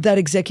 that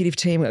executive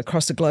team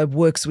across the globe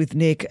works with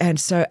Nick. And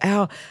so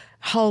our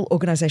whole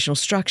organizational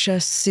structure,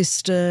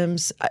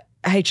 systems,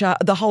 HR,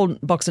 the whole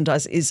box and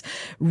dice is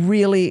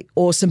really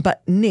awesome.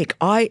 But Nick,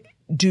 I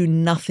do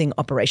nothing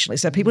operationally.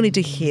 So people need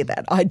to hear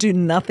that. I do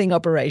nothing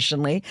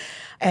operationally,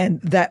 and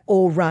that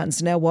all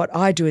runs. Now, what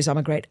I do is I'm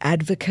a great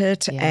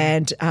advocate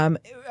and I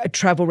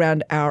travel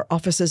around our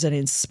offices and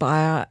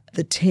inspire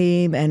the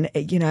team and,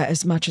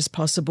 as much as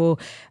possible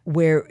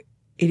where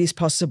it is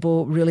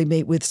possible, really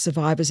meet with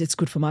survivors. It's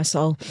good for my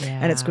soul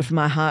and it's good for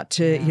my heart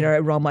to,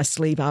 roll my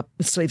sleeves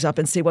up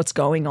and see what's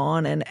going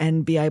on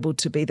and be able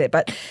to be there.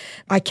 But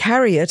I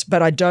carry it,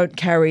 but I don't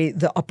carry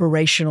the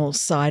operational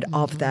side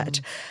of that.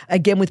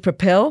 Again, with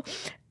Propel,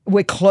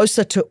 we're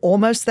closer to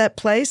almost that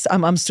place.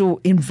 I'm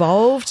still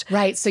involved.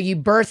 Right. So you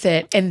birth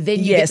it and then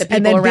you get the people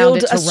and then around build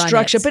it to a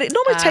structure. run it. But it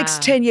normally takes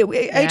 10 years.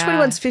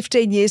 A21's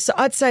 15 years. So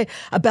I'd say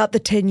about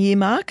the 10-year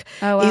mark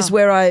is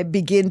where I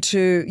begin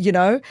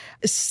to,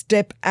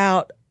 step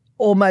out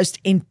almost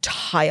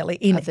entirely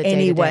in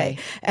any way.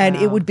 And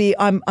it would be,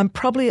 I'm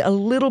probably a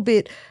little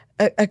bit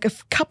a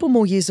couple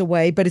more years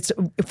away, but it's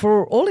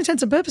for all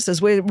intents and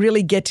purposes, we're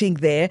really getting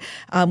there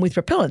with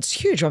Propel. It's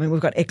huge. We've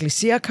got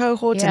Ecclesia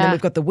cohorts and then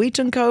we've got the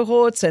Wheaton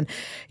cohorts and,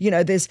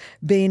 there's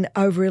been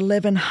over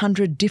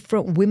 1,100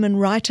 different women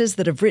writers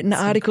that have written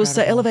articles.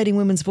 Incredible. So elevating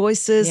women's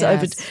voices.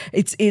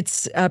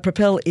 Yes.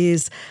 Propel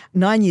is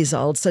 9 years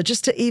old. So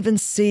just to even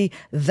see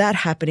that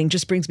happening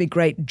just brings me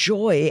great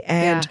joy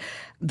and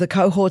the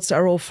cohorts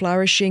are all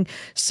flourishing.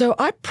 So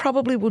I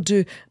probably will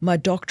do my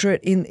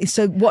doctorate in.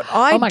 So what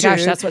I do. Oh my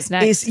gosh, that's what's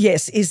next.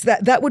 Is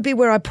that would be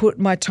where I put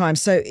my time.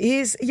 So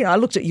I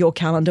looked at your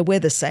calendar. We're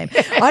the same.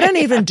 I don't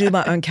even do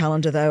my own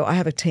calendar though. I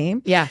have a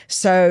team. Yeah.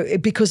 So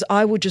because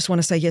I would just want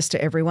to say yes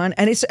to everyone,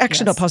 and it's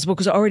actually not possible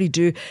because I already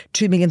do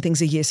 2 million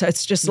things a year. So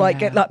it's just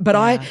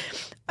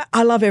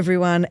I love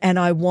everyone and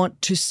I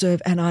want to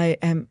serve and I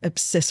am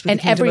obsessed with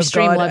the kingdom of God. And every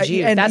stream loves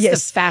you. And that's the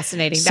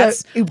fascinating.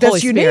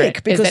 That's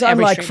unique because I'm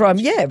from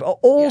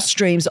all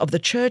streams of the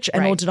church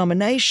and all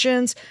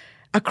denominations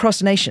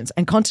across nations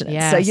and continents.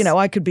 Yes. So,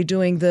 I could be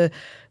doing the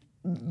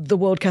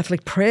World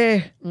Catholic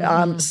Prayer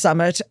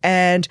Summit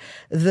and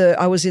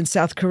I was in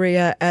South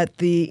Korea at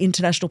the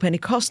International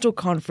Pentecostal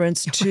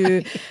Conference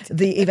to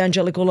the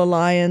Evangelical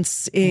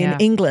Alliance in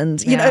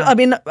England.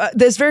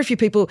 There's very few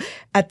people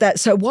at that.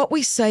 So what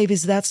we save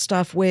is that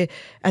stuff where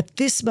at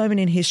this moment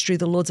in history,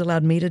 the Lord's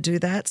allowed me to do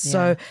that.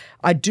 So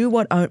I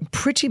do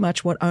pretty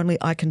much what only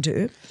I can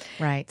do.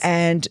 Right.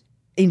 And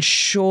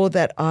ensure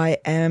that I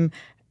am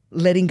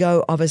letting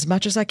go of as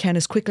much as I can,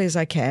 as quickly as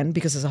I can,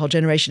 because there's a whole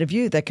generation of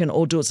you that can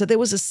all do it. So there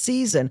was a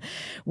season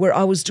where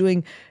I was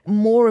doing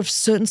more of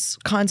certain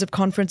kinds of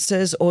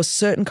conferences or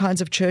certain kinds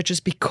of churches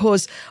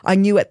because I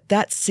knew at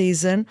that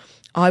season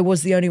I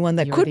was the only one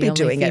that could be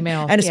doing it.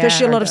 And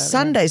especially a lot of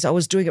Sundays I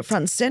was doing it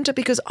front and center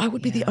because I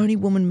would be the only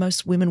woman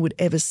most women would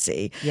ever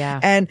see. Yeah.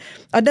 And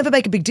I'd never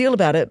make a big deal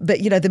about it, but,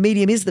 the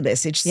medium is the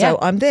message. So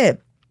I'm there.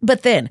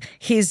 But then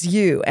here's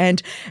you.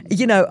 And,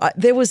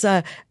 there was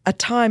a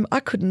time I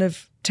couldn't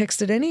have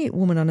texted any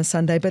woman on a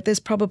Sunday, but there's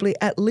probably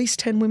at least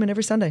 10 women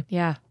every Sunday.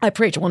 Yeah. I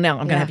preach. Well, now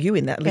I'm going to have you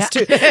in that list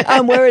too,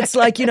 where it's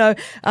like,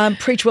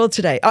 preach well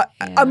today.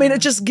 I mean, it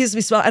just gives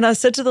me smile. And I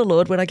said to the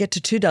Lord, when I get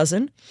to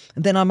 24,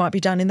 then I might be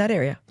done in that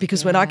area,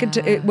 because when I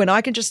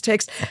can just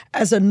text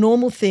as a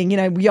normal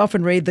thing, we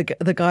often read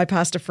the guy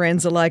pastor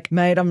friends are like,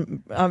 mate,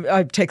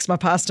 I text my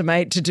pastor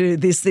mate to do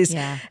this,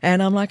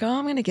 and I'm like,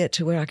 I'm going to get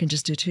to where I can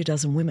just do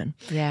 24 women.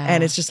 Yeah.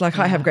 And it's just like,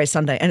 hi, have a great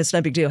Sunday. And it's no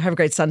big deal. Have a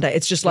great Sunday.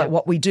 It's just like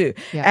what we do.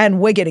 Yeah. And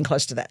we're getting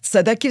close to that.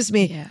 So that gives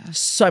me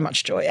so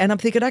much joy. And I'm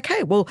thinking,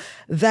 okay, well,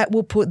 that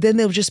will then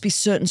there'll just be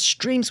certain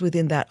streams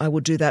within that I will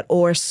do that,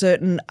 or a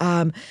certain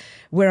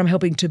where I'm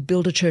helping to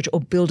build a church or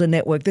build a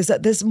network.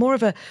 There's more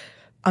of a,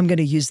 I'm going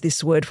to use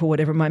this word for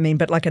whatever it might mean,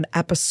 but like an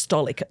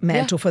apostolic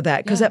mantle for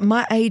that. Because at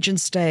my age and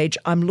stage,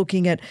 I'm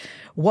looking at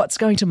what's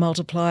going to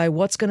multiply,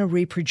 what's going to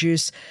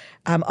reproduce.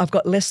 I've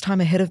got less time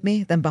ahead of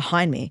me than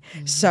behind me.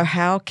 Mm-hmm. So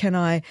how can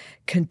I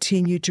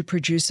continue to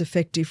produce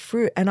effective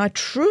fruit? And I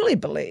truly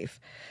believe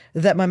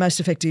that my most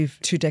effective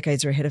 2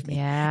 decades are ahead of me.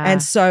 Yeah.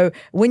 And so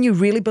when you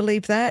really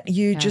believe that,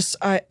 you just,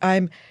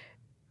 I'm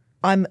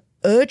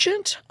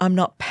urgent, I'm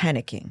not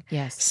panicking.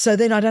 Yes. So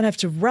then I don't have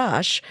to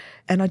rush.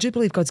 And I do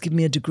believe God's given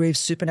me a degree of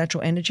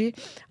supernatural energy.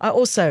 I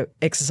also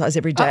exercise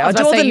every day. I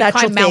do all the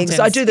natural things.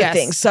 I do the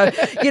things. So,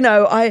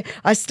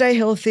 I stay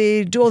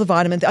healthy, do all the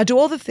vitamins. I do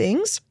all the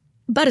things.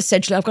 But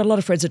essentially, I've got a lot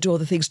of friends that do all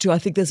the things too. I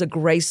think there's a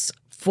grace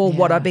for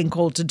what I've been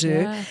called to do.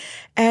 Yeah.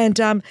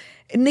 And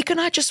Nick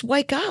and I just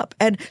wake up.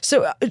 And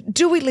so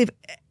do we live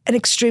an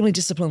extremely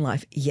disciplined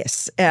life?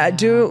 Yes. Are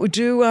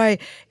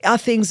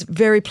things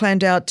very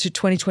planned out to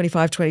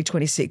 2025,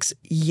 2026?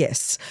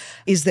 Yes.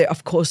 Is there,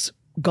 of course,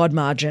 God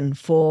margin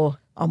for,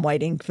 I'm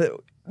waiting for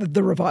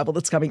the revival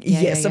that's coming?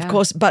 Yes, of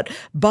course. But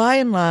by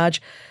and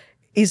large,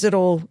 is it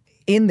all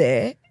in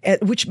there?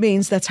 Which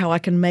means that's how I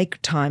can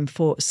make time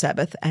for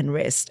Sabbath and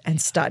rest and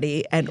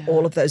study and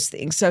all of those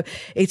things. So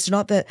it's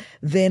not that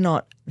they're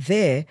not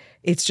there.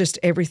 It's just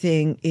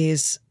everything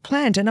is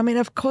planned. And I mean,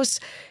 of course,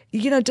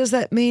 does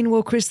that mean,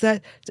 well, Chris,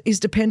 that is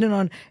dependent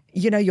on,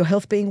 your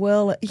health being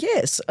well?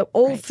 Yes,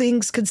 all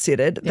things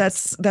considered,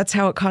 that's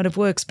how it kind of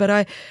works. But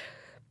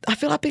I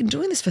feel I've been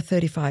doing this for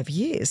 35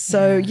 years.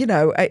 So,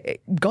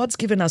 God's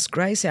given us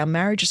grace. Our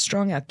marriage is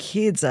strong. Our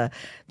kids are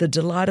the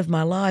delight of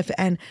my life.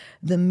 And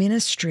the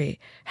ministry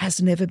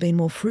has never been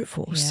more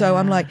fruitful. Yeah. So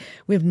I'm like,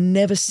 we've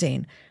never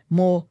seen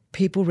more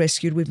people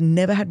rescued. We've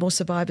never had more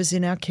survivors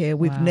in our care.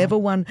 We've never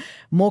won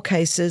more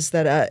cases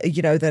that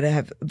are, that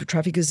have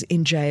traffickers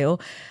in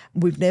jail.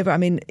 We've never,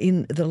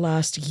 in the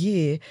last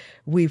year,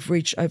 we've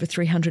reached over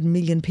 300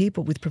 million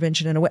people with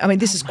prevention and awareness.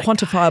 This is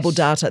quantifiable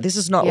data. This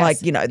is not like,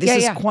 this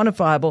is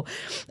quantifiable,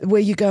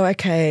 where you go,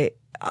 okay,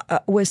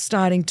 we're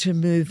starting to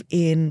move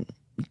in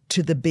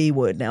to the B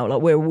word now,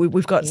 like where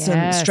we've got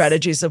some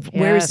strategies of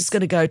where is this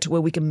going to go to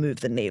where we can move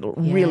the needle,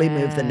 really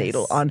move the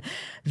needle on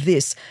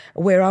this,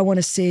 where I want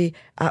to see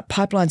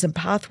pipelines and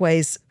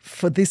pathways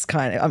for this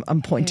kind of,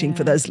 I'm pointing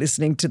for those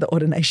listening to the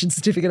ordination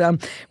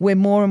certificate, where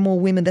more and more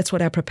women, that's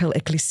what our Propel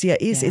Ecclesia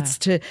is. It's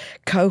to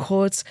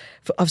cohorts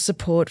of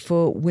support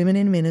for women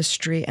in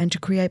ministry and to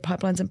create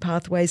pipelines and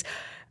pathways.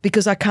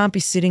 Because I can't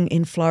be sitting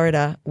in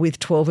Florida with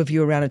 12 of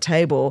you around a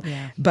table,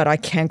 but I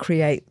can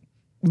create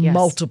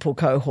multiple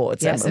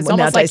cohorts. Yes, it's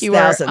almost like you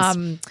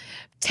were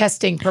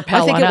testing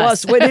Propel. I think on it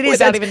us was when it is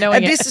without even knowing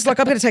and it. This is like,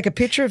 I'm going to take a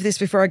picture of this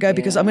before I go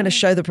because I'm going to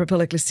show the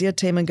Propel Ecclesia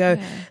team and go,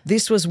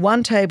 this was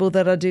one table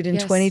that I did in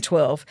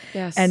 2012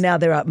 and now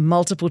there are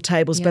multiple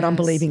tables, but I'm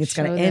believing it's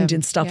going to end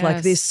in stuff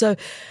like this. So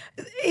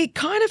it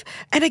kind of,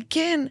 and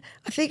again,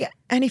 I think,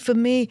 Annie, for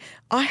me,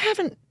 I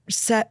haven't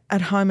sat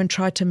at home and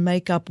tried to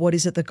make up what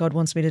is it that God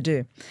wants me to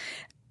do.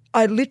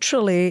 I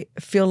literally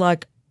feel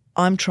like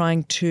I'm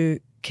trying to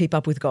keep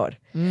up with God.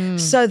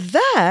 So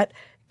that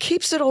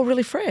keeps it all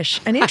really fresh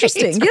and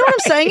interesting. You know what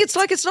I'm saying?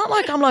 It's not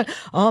like I'm like,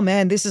 oh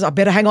man, I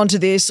better hang on to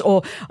this.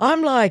 Or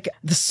I'm like,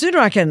 the sooner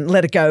I can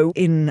let it go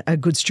in a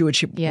good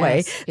stewardship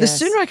way, the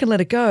sooner I can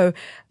let it go,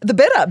 the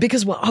better.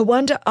 Because I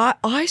wonder,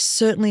 I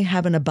certainly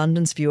have an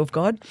abundance view of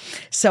God.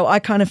 So I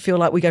kind of feel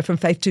like we go from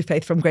faith to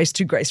faith, from grace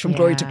to grace, from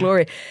glory to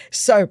glory.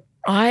 So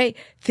I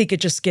think it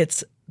just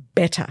gets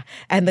better.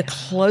 And the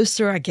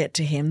closer I get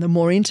to him, the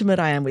more intimate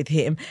I am with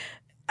him,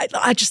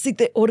 I just think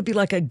there ought to be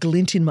like a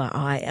glint in my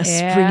eye, a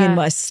spring in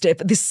my step,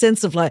 this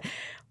sense of like,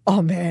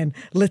 oh man,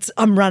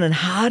 I'm running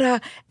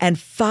harder and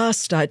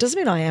faster. It doesn't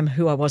mean I am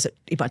who I was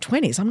in my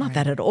 20s. I'm not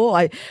that at all.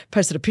 I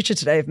posted a picture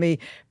today of me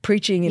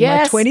preaching in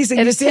my 20s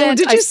in New Zealand.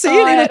 Did you see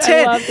it in a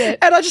tent? I loved it.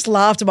 And I just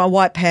laughed at my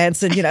white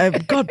pants and,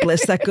 God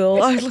bless that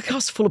girl. I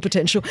was full of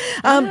potential.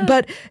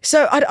 But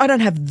so I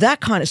don't have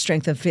that kind of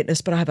strength and fitness,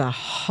 but I have a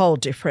whole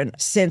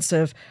different sense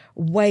of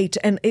weight.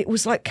 And it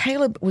was like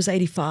Caleb was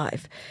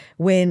 85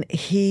 when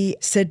he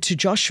said to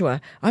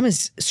Joshua, I'm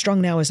as strong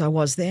now as I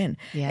was then.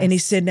 Yes. And he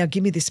said, now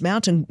give me this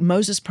mountain.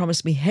 Moses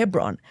promised me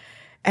Hebron.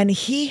 And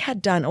he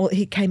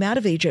came out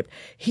of Egypt.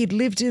 He'd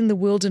lived in the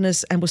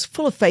wilderness and was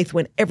full of faith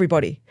when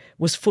everybody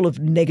was full of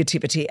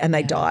negativity and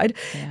they died.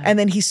 Yeah. And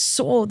then he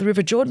saw the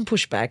River Jordan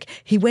push back.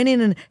 He went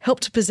in and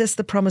helped to possess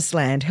the promised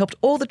land, helped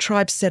all the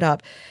tribes set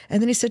up.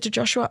 And then he said to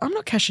Joshua, I'm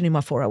not cashing in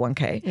my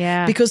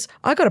 401k because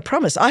I got a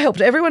promise. I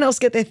helped everyone else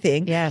get their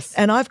thing. Yes.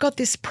 And I've got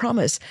this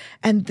promise.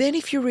 And then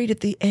if you read at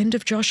the end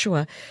of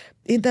Joshua,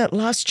 in that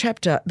last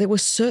chapter, there were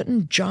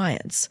certain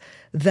giants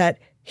that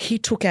he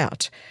took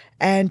out,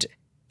 and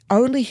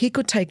only he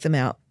could take them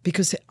out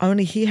because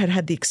only he had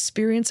had the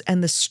experience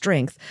and the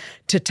strength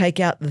to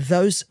take out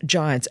those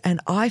giants. And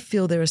I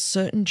feel there are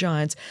certain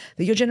giants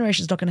that your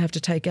generation is not going to have to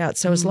take out.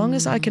 So as long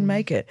as I can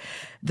make it,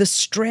 the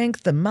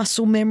strength, the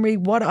muscle memory,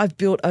 what I've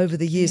built over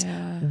the years,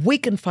 we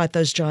can fight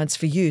those giants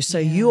for you so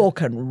you all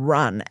can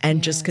run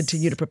and just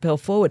continue to propel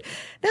forward.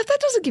 Now, if that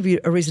doesn't give you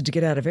a reason to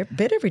get out of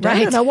bed every day,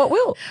 I don't know what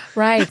will.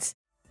 Right.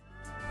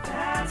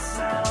 That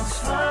sounds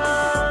fun.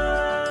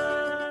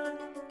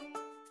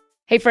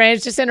 Hey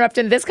friends, just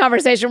interrupting this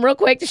conversation real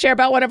quick to share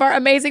about one of our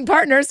amazing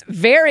partners,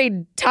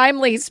 very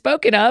timely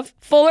spoken of,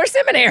 Fuller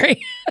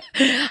Seminary.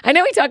 I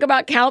know we talk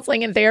about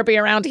counseling and therapy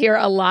around here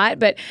a lot,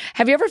 but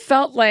have you ever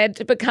felt led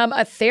to become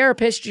a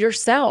therapist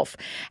yourself?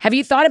 Have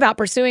you thought about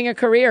pursuing a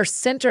career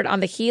centered on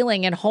the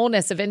healing and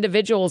wholeness of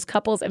individuals,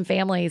 couples, and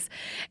families?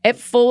 At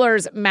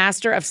Fuller's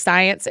Master of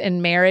Science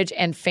in Marriage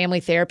and Family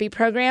Therapy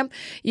program,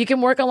 you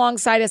can work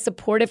alongside a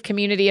supportive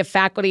community of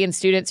faculty and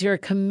students who are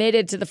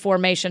committed to the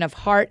formation of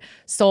heart,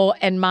 soul,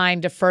 and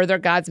mind to further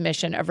God's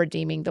mission of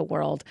redeeming the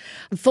world.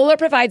 Fuller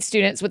provides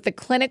students with the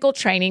clinical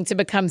training to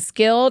become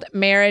skilled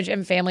marriage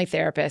and family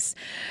therapists.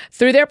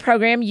 Through their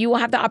program, you will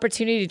have the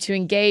opportunity to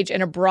engage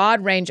in a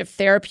broad range of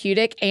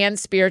therapeutic and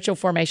spiritual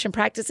formation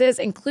practices,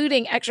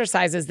 including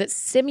exercises that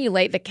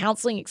simulate the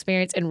counseling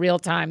experience in real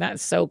time.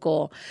 That's so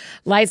cool.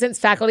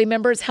 Licensed faculty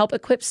members help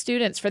equip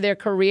students for their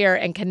career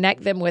and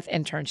connect them with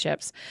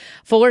internships.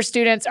 Fuller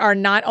students are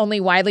not only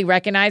widely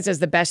recognized as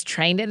the best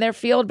trained in their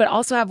field, but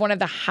also have one of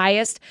the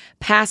highest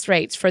pass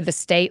rates for the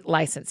state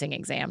licensing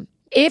exam.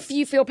 If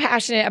you feel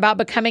passionate about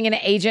becoming an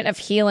agent of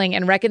healing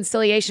and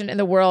reconciliation in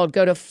the world,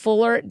 go to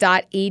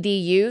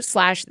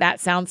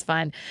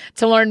fuller.edu/thatsoundsfun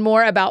to learn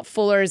more about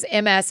Fuller's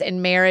MS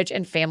in Marriage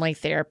and Family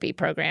Therapy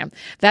program.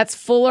 That's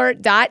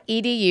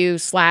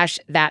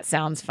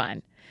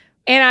fuller.edu/thatsoundsfun.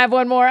 And I have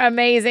one more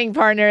amazing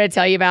partner to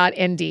tell you about,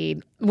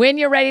 Indeed. When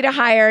you're ready to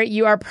hire,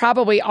 you are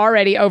probably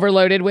already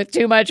overloaded with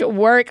too much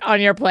work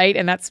on your plate,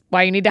 and that's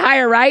why you need to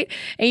hire, right?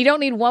 And you don't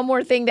need one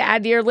more thing to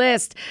add to your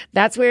list.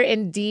 That's where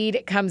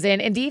Indeed comes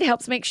in. Indeed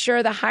helps make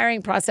sure the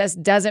hiring process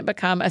doesn't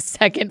become a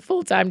second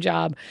full-time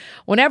job.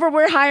 Whenever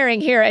we're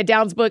hiring here at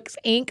Downs Books,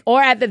 Inc.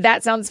 or at the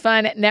That Sounds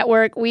Fun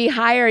Network, we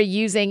hire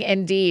using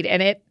Indeed,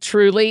 and it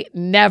truly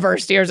never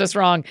steers us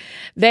wrong.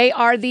 They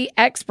are the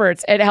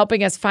experts at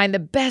helping us find the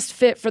best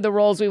fit for the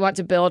roles we want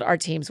to build our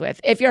teams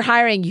with. If you're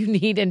hiring, you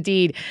need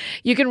Indeed.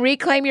 You can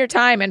reclaim your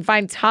time and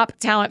find top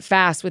talent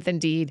fast with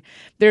Indeed.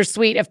 Their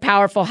suite of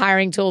powerful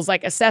hiring tools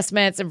like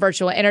assessments and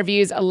virtual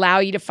interviews allow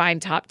you to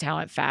find top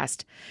talent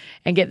fast.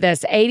 And get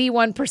this,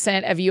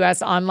 81% of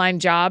U.S. online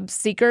job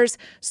seekers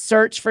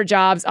search for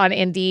jobs on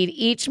Indeed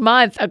each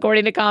month,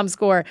 according to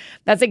ComScore.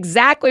 That's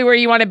exactly where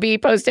you want to be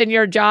posting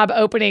your job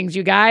openings,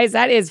 you guys.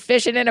 That is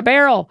fishing in a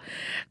barrel.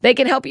 They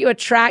can help you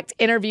attract,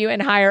 interview,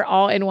 and hire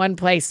all in one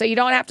place, so you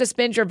don't have to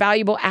spend your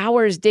valuable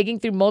hours digging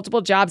through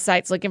multiple job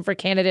sites looking for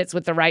candidates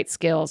with the right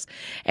skills.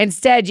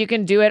 Instead, you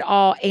can do it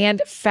all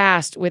and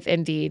fast with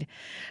Indeed.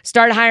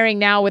 Start hiring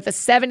now with a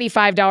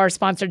 $75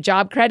 sponsored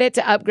job credit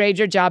to upgrade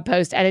your job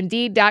post at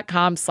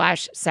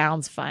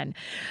Indeed.com/soundsfun.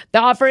 The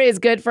offer is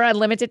good for a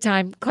limited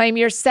time. Claim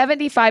your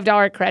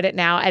 $75 credit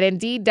now at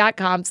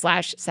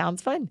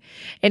Indeed.com/soundsfun.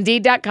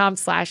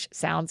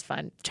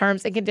 Indeed.com/soundsfun.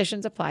 Terms and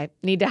conditions apply.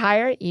 Need to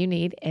hire? You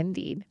need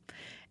Indeed.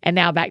 And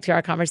now back to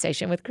our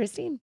conversation with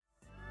Christine.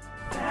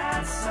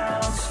 That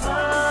sounds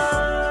fun.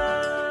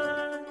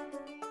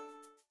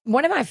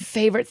 One of my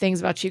favorite things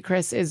about you,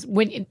 Chris, is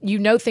when you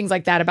know things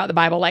like that about the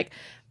Bible, like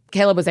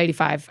Caleb was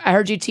 85. I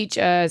heard you teach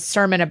a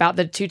sermon about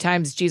the 2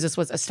 times Jesus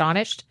was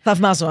astonished. Love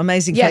muscle,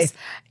 amazing faith.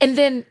 And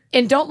then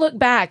in Don't Look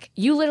Back,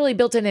 you literally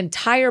built an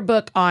entire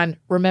book on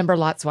Remember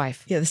Lot's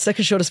Wife. Yeah, the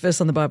second shortest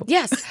verse on the Bible.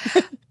 Yes.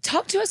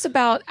 Talk to us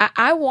about,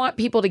 I want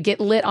people to get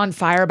lit on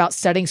fire about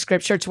studying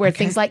scripture to where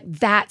things like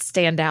that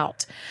stand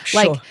out.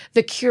 Sure. Like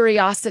the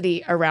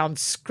curiosity around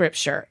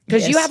scripture.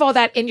 Because you have all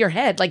that in your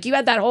head. Like you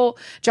had that whole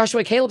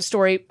Joshua Caleb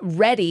story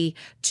ready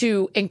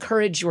to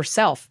encourage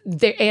yourself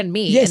and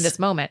me in this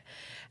moment.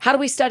 How do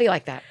we study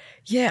like that?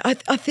 Yeah, I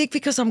think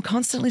because I'm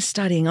constantly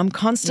studying. I'm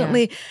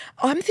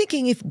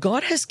thinking if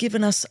God has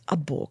given us a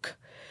book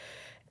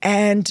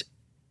and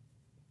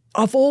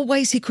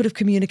he could have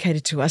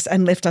communicated to us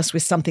and left us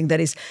with something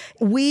that is,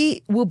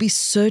 we will be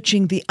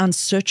searching the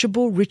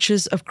unsearchable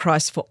riches of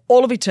Christ for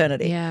all of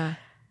eternity. Yeah.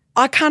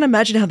 I can't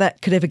imagine how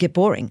that could ever get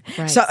boring.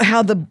 Right. So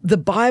how the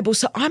Bible,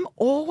 so I'm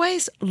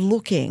always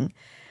looking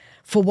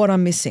for what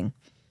I'm missing.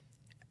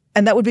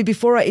 And that would be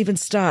before I even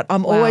start.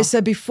 I'm always, so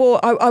before,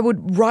 I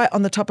would write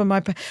on the top of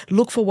my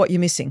look for what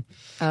you're missing.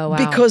 Oh, wow.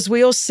 Because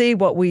we all see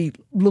what we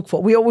look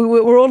for. We're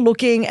all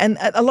looking, and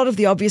a lot of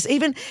the obvious,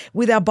 even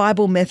with our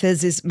Bible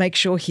methods, is make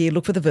sure here,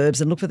 look for the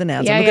verbs and look for the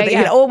nouns. And look at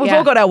the, we've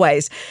all got our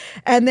ways.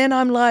 And then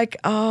I'm like,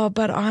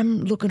 but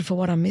I'm looking for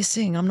what I'm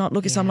missing. I'm not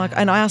looking. So I'm like,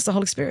 and I ask the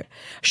Holy Spirit,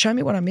 show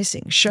me what I'm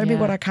missing. Show me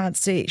what I can't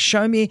see.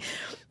 Show me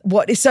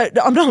what is, so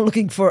I'm not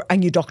looking for a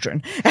new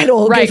doctrine at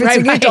all. Right, if it's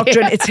a new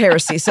doctrine, it's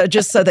heresy. So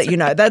just so that you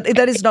know, that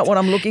is not what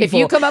I'm looking for. If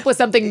you come up with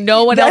something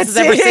no one else has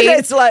ever seen,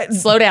 it's like,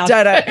 slow down.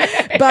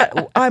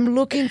 But I'm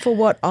looking for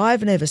what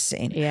I've never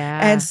seen. Yeah.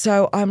 And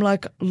so I'm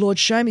like, Lord,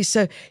 show me.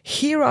 So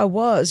here I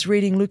was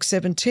reading Luke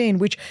 17,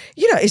 which,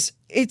 you know,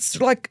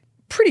 it's like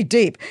pretty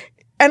deep.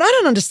 And I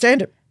don't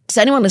understand it.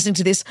 So anyone listening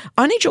to this,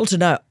 I need you all to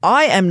know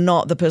I am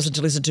not the person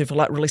to listen to for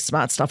like really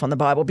smart stuff on the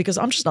Bible, because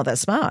I'm just not that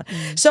smart.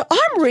 So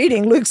I'm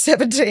reading Luke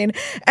 17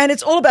 and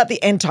it's all about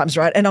the end times,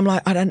 right? And I'm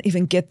like, I don't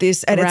even get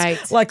this. And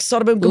it's like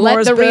Sodom and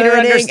Gomorrah's Let the reader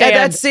burning, understand. and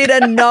that's it.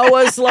 And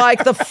Noah's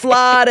like the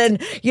flood,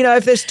 and you know,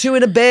 if there's two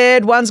in a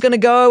bed, one's going to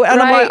go. And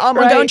I'm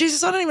going,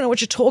 Jesus, I don't even know what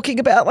you're talking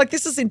about. Like,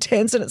 this is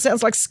intense and it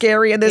sounds like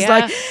scary. And there's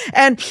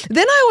and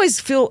then I always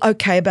feel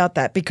okay about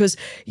that, because,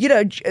 you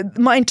know,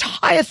 my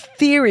entire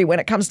theory when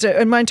it comes to,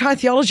 and my entire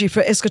theology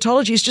for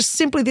eschatology is just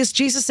simply this: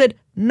 Jesus said,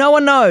 no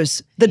one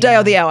knows the day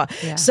or the hour.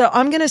 So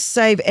I'm going to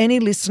save any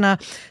listener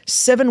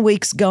 7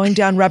 weeks going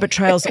down rabbit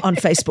trails on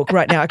Facebook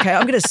right now, okay?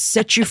 I'm going to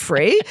set you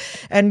free,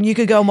 and you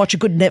could go and watch a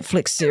good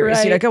Netflix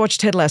series. You know, go watch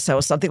Ted Lasso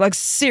or something. Like,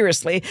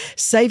 seriously,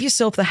 save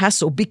yourself the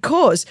hassle,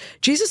 because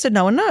Jesus said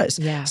no one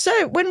knows.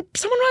 So when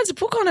someone writes a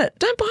book on it,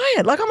 don't buy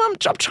it. Like, I'm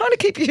trying to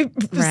keep you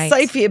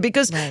safe here,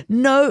 because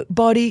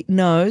nobody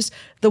knows.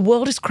 The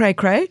world is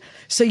cray-cray.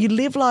 So you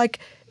live like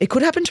it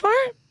could happen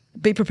tomorrow.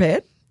 Be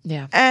prepared.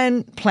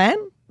 And plan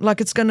like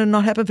it's going to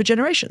not happen for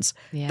generations.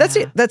 That's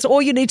it. That's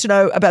all you need to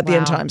know about the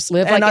end times.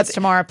 Live like it's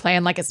tomorrow,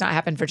 plan like it's not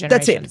happened for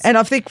generations. That's it. And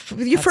I think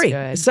you're free.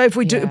 Good. So if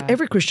we do,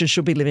 every Christian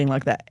should be living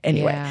like that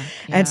anyway.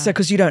 And so,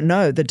 because you don't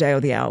know the day or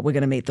the hour we're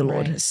going to meet the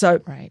Lord. So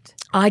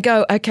I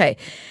go, okay,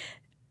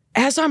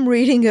 as I'm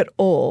reading it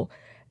all,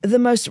 the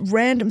most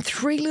random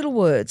 3 little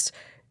words.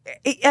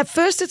 At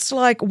first it's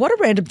like, what a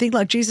random thing,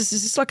 like, Jesus,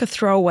 is this like a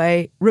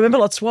throwaway, remember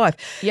Lot's wife?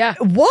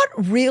 What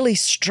really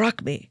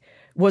struck me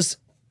was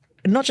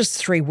not just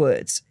 3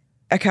 words.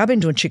 Okay, I've been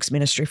doing chicks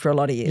ministry for a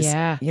lot of years.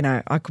 You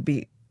know, I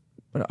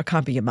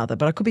can't be your mother,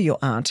 but I could be your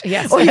aunt.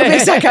 Or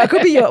I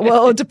could be your,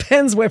 well, it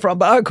depends where from,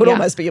 but I could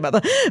almost be your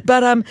mother.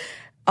 But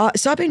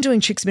so I've been doing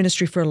chicks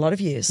ministry for a lot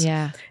of years.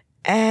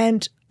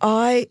 And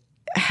I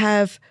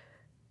have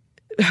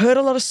heard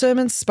a lot of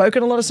sermons,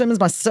 spoken a lot of sermons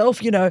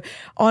myself, you know,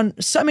 on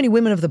so many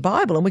women of the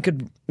Bible. And we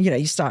could, you know,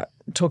 you start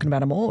talking about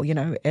them all, you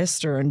know,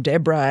 Esther and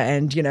Deborah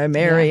and, you know,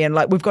 Mary, and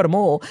like, we've got them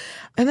all.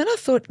 And then I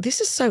thought, this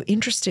is so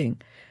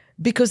interesting,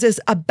 because there's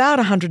about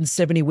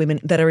 170 women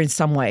that are in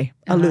some way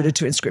alluded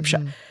to in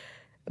Scripture.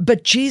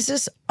 But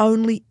Jesus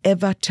only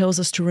ever tells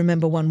us to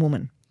remember one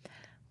woman.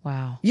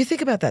 Wow. You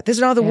think about that. There's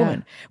no other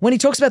woman. When he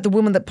talks about the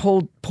woman that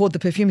poured the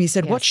perfume, he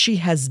said, what she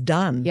has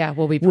done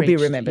will be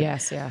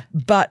remembered.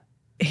 But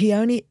he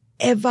only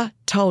ever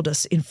told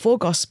us in 4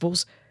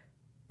 Gospels,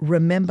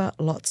 remember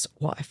Lot's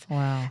wife.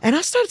 Wow. And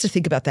I started to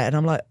think about that, and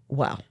I'm like,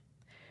 wow,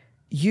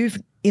 you've,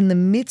 in the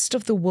midst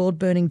of the world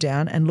burning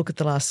down, and look at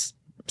the last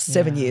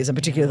 7 years, and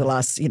particularly the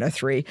last, you know,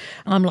 3,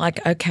 I'm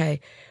like, okay,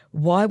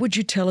 why would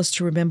you tell us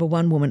to remember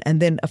one woman? And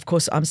then, of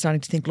course, I'm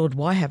starting to think, Lord,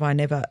 why have I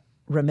never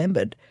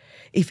remembered?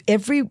 If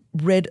every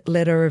red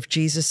letter of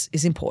Jesus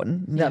is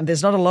important,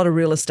 there's not a lot of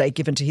real estate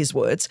given to his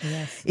words.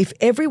 If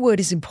every word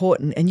is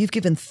important, and you've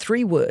given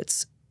 3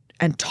 words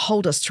and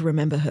told us to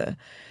remember her,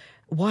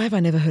 why have I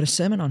never heard a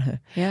sermon on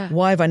her?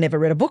 Why have I never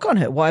read a book on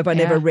her? Why have I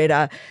never read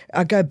I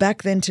go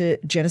back then to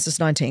Genesis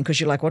 19, because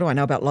you're like, what do I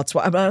know about Lot's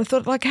wife? And I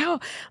thought, like, how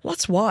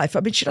Lot's wife? I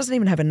mean, she doesn't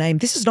even have a name.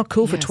 This is not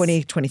cool for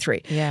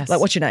 2023. Like,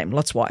 what's your name?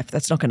 Lot's wife.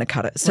 That's not going to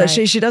cut it. So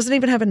she doesn't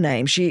even have a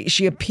name.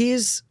 She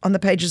appears on the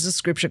pages of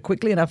Scripture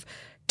quickly enough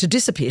to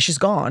disappear. She's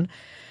gone.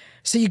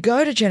 So you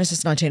go to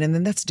Genesis 19, and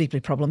then that's deeply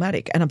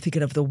problematic. And I'm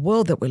thinking of the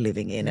world that we're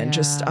living in, and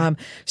just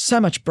so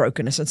much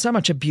brokenness and so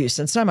much abuse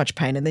and so much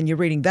pain. And then you're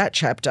reading that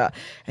chapter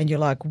and you're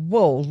like,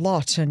 whoa,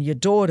 Lot and your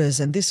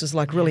daughters, and this is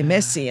like really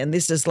messy. And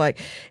this is like,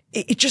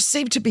 it just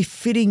seemed to be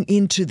fitting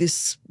into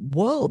this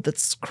world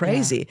that's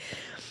crazy.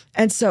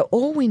 And so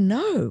all we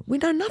know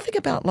nothing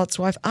about Lot's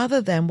wife,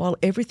 other than while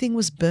everything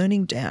was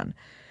burning down,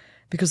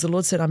 because the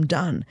Lord said, I'm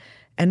done.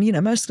 And, you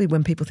know, mostly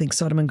when people think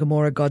Sodom and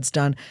Gomorrah, God's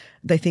done,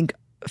 they think,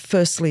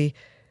 firstly,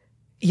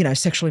 you know,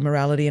 sexual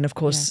immorality, and of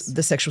course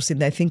the sexual sin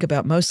they think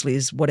about mostly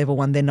is whatever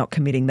one they're not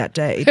committing that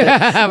day.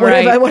 But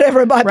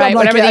whatever it might be, I'm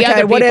like,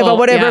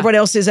 whatever everyone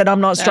else is, and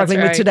I'm not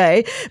struggling with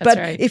today. But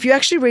if you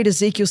actually read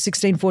Ezekiel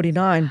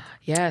 16:49,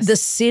 the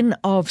sin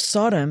of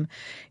Sodom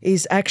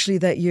is actually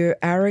that you're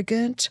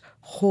arrogant,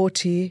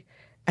 haughty,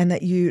 and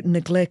that you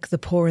neglect the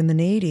poor and the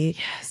needy,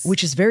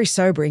 which is very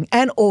sobering,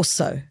 and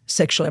also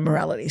sexual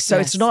immorality. So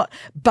it's not,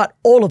 but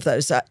all of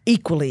those are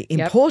equally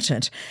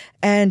important.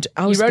 And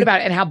I was you wrote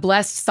about it and how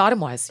blessed Sodom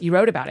was. You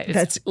wrote about it.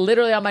 It's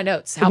literally on my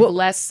notes, how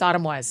blessed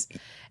Sodom was.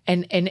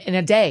 And in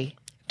a day.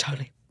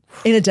 Totally.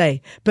 In a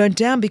day, burnt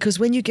down, because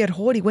when you get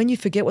haughty, when you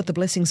forget what the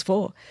blessing's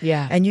for,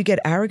 and you get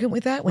arrogant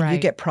with that, when you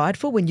get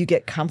prideful, when you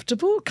get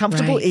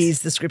comfortable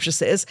ease, the scripture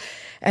says,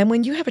 and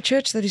when you have a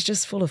church that is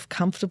just full of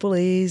comfortable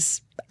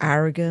ease,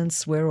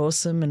 arrogance, we're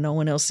awesome and no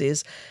one else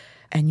is,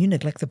 and you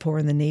neglect the poor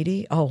and the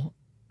needy,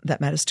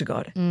 that matters to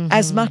God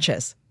as much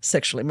as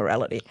sexual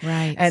immorality.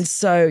 Right. And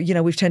so,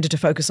 we've tended to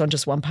focus on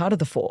just one part of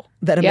the four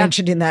that are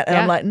mentioned in that. And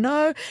I'm like,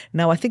 no,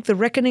 I think the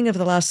reckoning of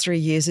the last 3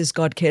 years is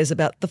God cares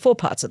about the four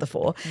parts of the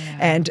four. Yeah.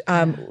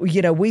 And,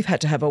 we've had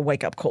to have a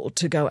wake-up call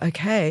to go,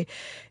 okay,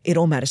 it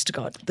all matters to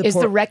God. Is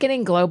the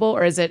reckoning global,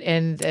 or is it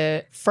in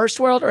the first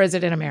world, or is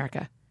it in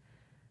America?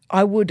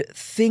 I would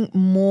think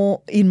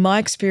more, in my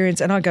experience,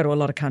 and I go to a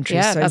lot of countries.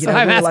 Yeah, so, that's what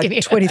I'm we were asking like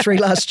you. 23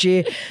 last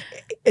year.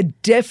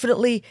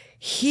 Definitely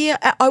here,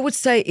 I would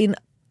say in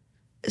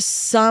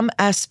some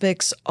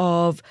aspects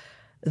of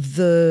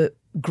the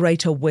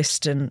greater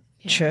Western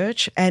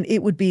church, and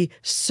it would be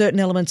certain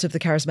elements of the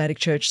charismatic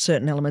church,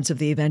 certain elements of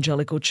the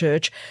evangelical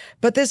church.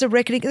 But there's a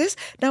reckoning.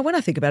 Now, when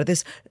I think about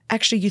it,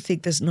 you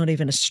think there's not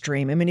even a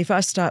stream. I mean, if I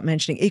start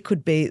mentioning, it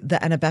could be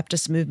the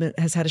Anabaptist movement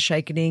has had a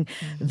shakening,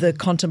 the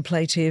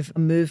contemplative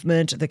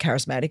movement, the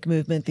charismatic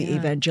movement, the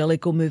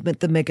evangelical movement,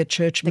 the mega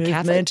church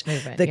movement,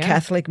 the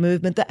Catholic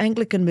movement, the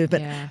Anglican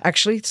movement. Yeah.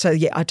 Actually, so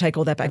I take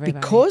all that back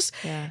because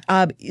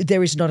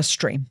there is not a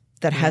stream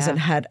that hasn't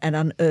had an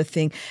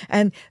unearthing.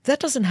 And that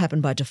doesn't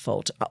happen by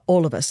default.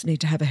 All of us need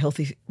to have a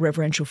healthy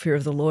reverential fear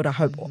of the Lord. I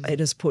hope it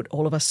has put,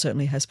 all of us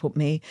certainly has put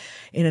me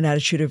in an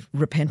attitude of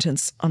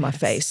repentance on my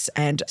face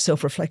and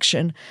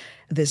self-reflection.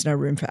 There's no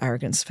room for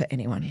arrogance for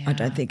anyone, I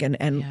don't think. And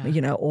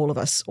all of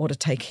us ought to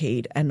take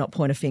heed and not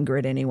point a finger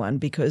at anyone,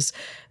 because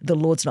the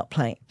Lord's not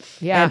playing.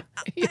 Yeah.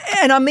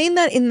 And I mean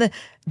that in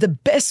the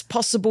best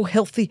possible,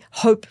 healthy,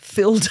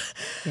 hope-filled,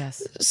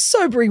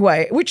 sobering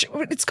way, which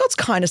it's God's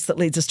kindness that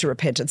leads us to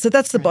repentance. So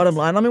that's the bottom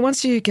line. I mean,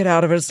 once you get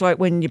out of it, it's like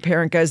when your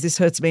parent goes, this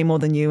hurts me more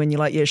than you, and you're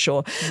like, yeah,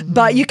 sure.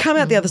 But you come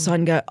out the other side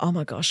and go, oh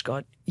my gosh,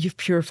 God, you've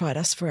purified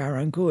us for our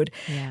own good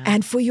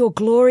and for your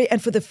glory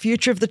and for the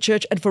future of the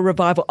church and for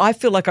revival. I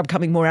feel like I'm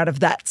coming more out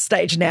of that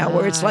stage now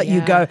where it's like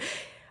you go,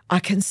 I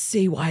can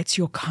see why it's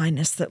your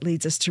kindness that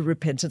leads us to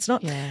repentance,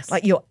 not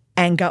like your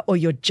anger or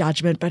your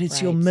judgment, but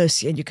it's your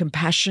mercy and your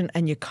compassion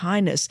and your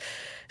kindness.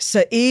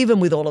 So even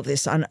with all of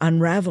this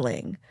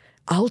unraveling,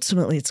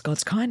 ultimately it's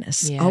God's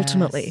kindness,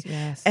 ultimately.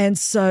 Yes. And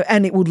so,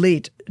 and it will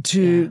lead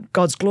to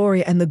God's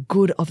glory and the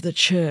good of the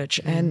church.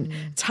 And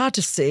it's hard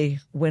to see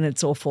when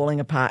it's all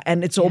falling apart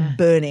and it's all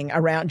burning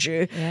around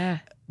you. Yeah.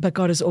 But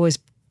God has always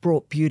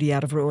brought beauty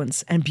out of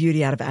ruins and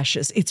beauty out of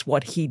ashes. It's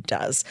what he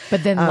does.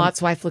 But then Lot's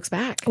wife looks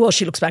back. Well,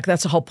 she looks back.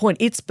 That's the whole point.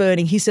 It's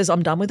burning. He says,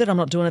 I'm done with it. I'm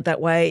not doing it that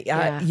way.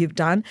 You've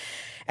done.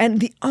 And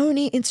the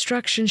only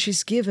instruction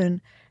she's given,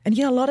 and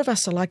a lot of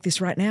us are like this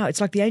right now. It's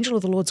like the angel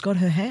of the Lord's got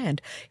her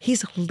hand.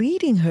 He's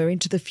leading her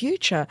into the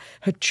future,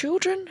 her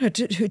children, her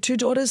two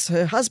daughters,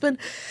 her husband.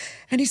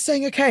 And he's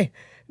saying, okay,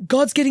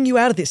 God's getting you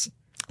out of this.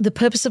 The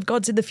purpose of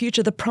God's in the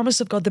future, the promise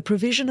of God, the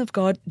provision of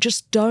God.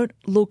 Just don't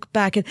look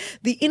back. And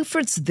the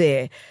inference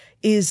there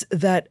is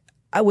that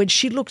when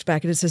she looked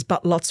back, and it says,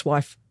 but Lot's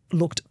wife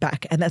looked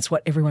back. And that's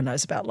what everyone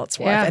knows about Lot's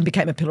wife and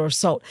became a pillar of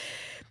salt.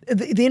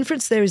 The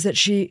inference there is that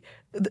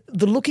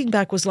the looking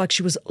back was like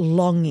she was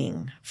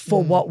longing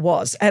for what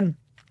was. And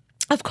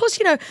of course,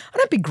 I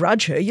don't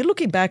begrudge her. You're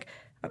looking back.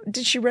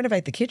 Did she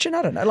renovate the kitchen?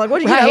 I don't know. Like, what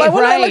do you know?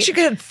 Like she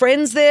had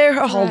friends there,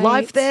 her whole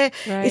life there.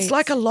 Right. It's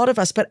like a lot of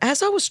us. But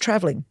as I was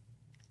traveling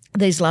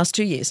these last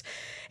 2 years,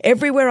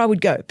 everywhere I would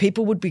go,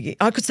 people would be,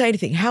 I could say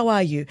anything. How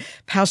are you?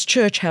 How's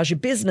church? How's your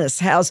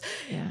business?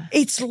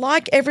 It's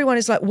like everyone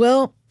is like,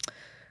 well,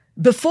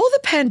 before the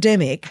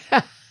pandemic,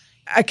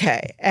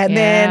 okay. And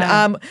then,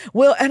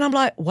 and I'm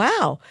like,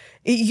 wow,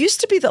 it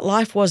used to be that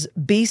life was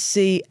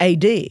BC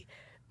AD.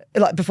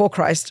 Like before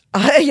Christ,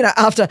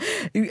 after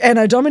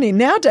Anno Domini.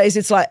 Nowadays,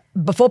 it's like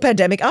before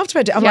pandemic, after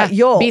pandemic. I'm like,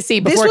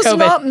 BC, before this was COVID.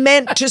 not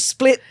meant to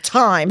split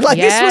time. Like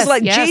this was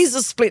like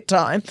Jesus split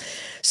time.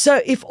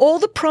 So if all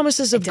the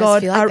promises of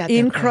God are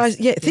in Christ,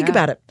 think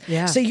about it.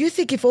 Yeah. So you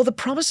think if all the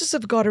promises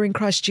of God are in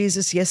Christ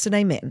Jesus, yes and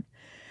amen,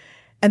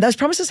 and those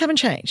promises haven't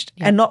changed,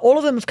 and not all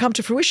of them have come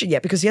to fruition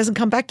yet because he hasn't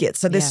come back yet.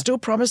 So there's still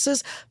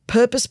promises,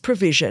 purpose,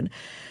 provision.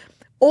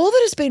 All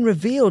that has been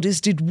revealed is,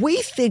 did we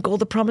think all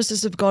the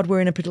promises of God were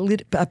in a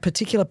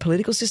particular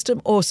political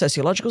system or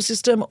sociological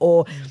system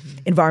or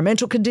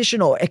environmental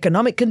condition or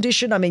economic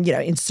condition? I mean,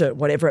 insert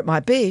whatever it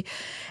might be.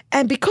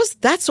 And because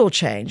that's all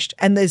changed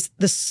and there's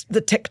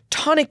the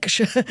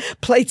tectonic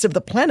plates of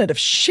the planet have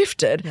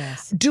shifted,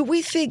 do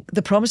we think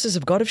the promises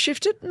of God have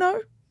shifted?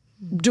 No.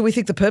 Do we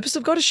think the purpose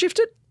of God has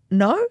shifted?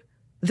 No.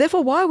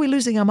 Therefore, why are we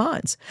losing our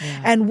minds?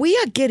 Yeah. And we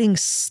are getting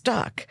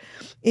stuck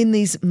in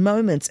these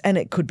moments, and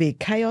it could be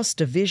chaos,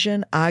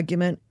 division,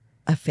 argument,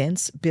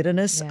 offense,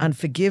 bitterness,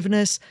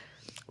 unforgiveness,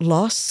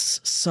 loss,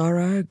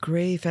 sorrow,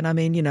 grief. And I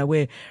mean,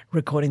 we're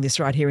recording this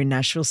right here in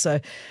Nashville. So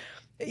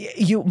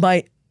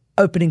my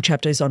opening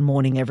chapter is on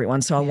mourning,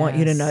 everyone. So I want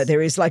you to know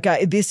there is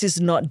this is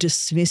not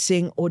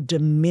dismissing or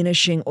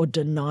diminishing or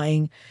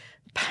denying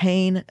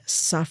pain,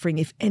 suffering.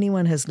 If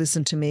anyone has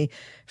listened to me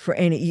for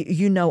any,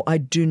 I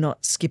do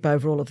not skip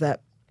over all of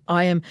that.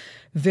 I am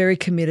very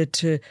committed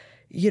to,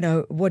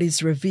 what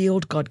is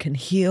revealed, God can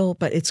heal,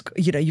 but it's,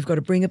 you've got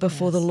to bring it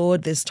before the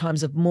Lord. There's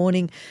times of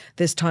mourning,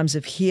 there's times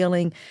of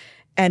healing,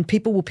 and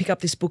people will pick up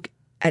this book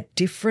at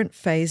different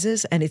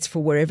phases, and it's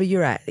for wherever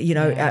you're at,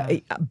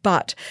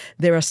 but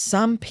there are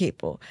some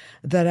people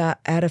that are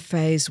at a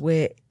phase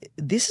where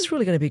this is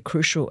really going to be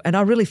crucial. And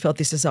I really felt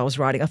this as I was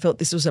writing. I felt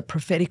this was a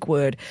prophetic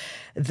word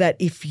that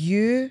if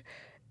you,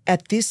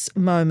 at this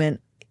moment,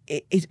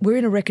 we're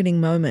in a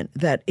reckoning moment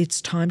that it's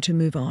time to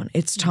move on.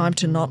 It's time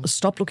to not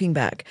stop looking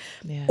back,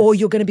 or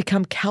you're going to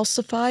become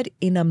calcified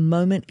in a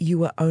moment you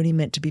were only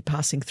meant to be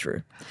passing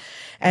through.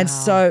 And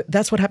so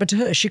that's what happened to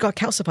her. She got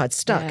calcified,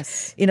 stuck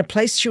in a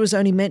place she was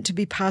only meant to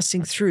be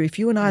passing through. If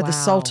you and I are the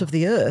salt of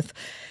the earth,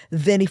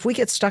 then if we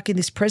get stuck in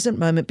this present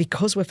moment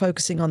because we're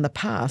focusing on the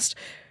past,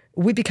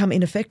 we become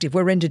ineffective.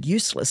 We're rendered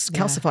useless.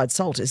 Calcified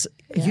salt is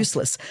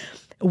useless.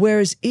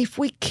 Whereas if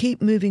we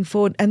keep moving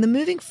forward, and the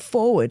moving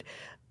forward,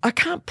 I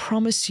can't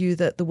promise you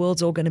that the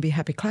world's all going to be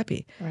happy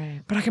clappy,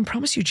 but I can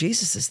promise you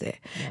Jesus is there.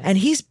 And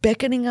he's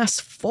beckoning us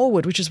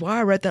forward, which is why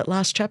I wrote that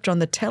last chapter on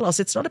the telos.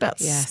 It's not about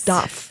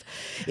stuff.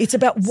 It's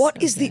about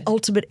what is the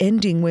ultimate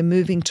ending we're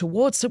moving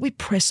towards. So we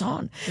press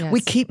on.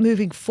 We keep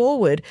moving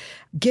forward,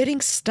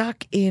 getting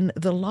stuck in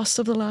the loss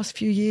of the last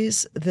few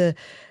years,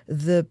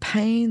 the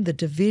pain, the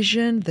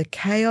division, the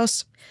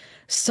chaos.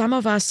 Some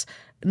of us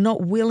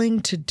not willing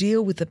to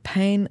deal with the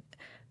pain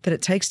that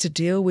it takes to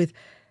deal with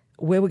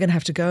where we're going to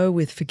have to go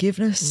with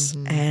forgiveness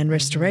and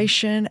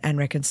restoration and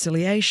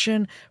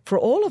reconciliation for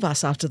all of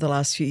us after the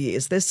last few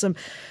years. There's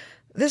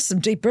some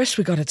deep breaths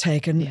we've got to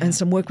take and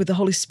some work with the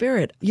Holy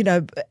Spirit.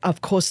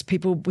 Of course,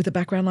 people with a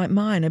background like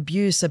mine,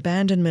 abuse,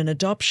 abandonment,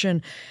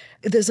 adoption,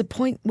 there's a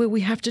point where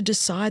we have to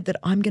decide that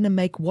I'm going to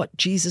make what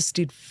Jesus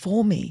did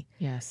for me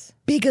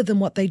bigger than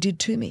what they did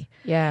to me.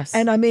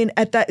 And I mean,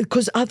 at that,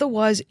 because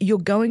otherwise you're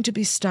going to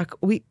be stuck.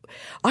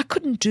 I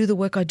couldn't do the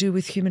work I do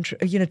with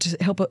to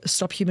help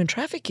stop human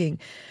trafficking,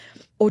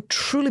 or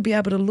truly be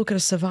able to look at a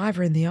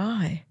survivor in the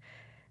eye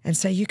and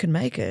say, you can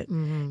make it,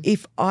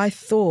 if I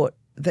thought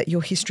that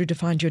your history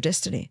defined your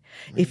destiny.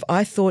 If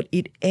I thought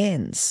it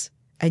ends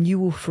and you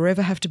will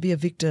forever have to be a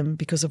victim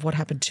because of what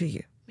happened to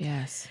you.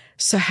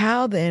 So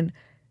how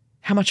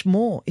much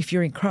more, if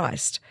you're in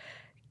Christ,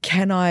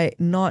 can I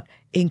not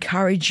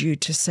encourage you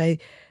to say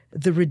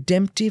the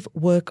redemptive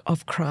work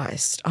of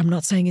Christ? I'm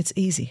not saying it's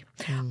easy.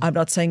 I'm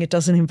not saying it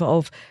doesn't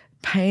involve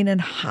pain and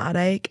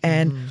heartache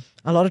and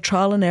a lot of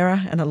trial and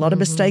error and a lot of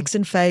mistakes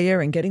and failure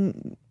and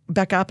getting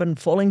back up and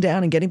falling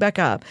down and getting back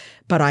up.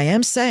 But I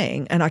am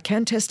saying, and I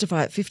can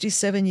testify at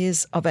 57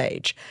 years of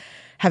age,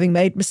 having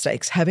made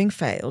mistakes, having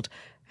failed,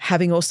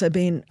 having also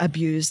been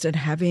abused and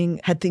having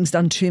had things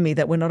done to me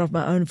that were not of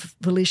my own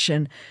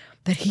volition,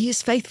 that he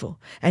is faithful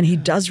and he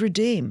does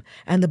redeem,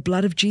 and the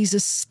blood of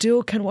Jesus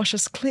still can wash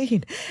us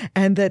clean,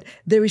 and that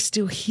there is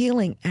still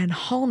healing and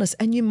wholeness.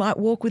 And you might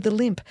walk with a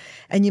limp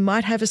and you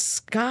might have a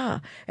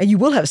scar, and you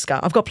will have a scar.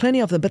 I've got plenty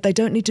of them, but they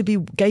don't need to be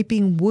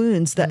gaping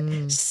wounds that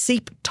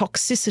seep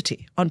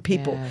toxicity on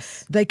people.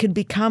 They can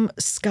become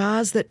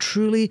scars that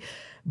truly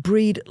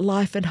breed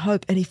life and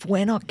hope. And if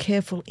we're not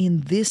careful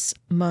in this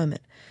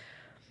moment,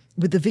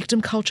 with the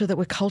victim culture that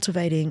we're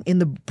cultivating in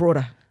the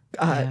broader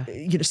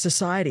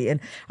society. And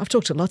I've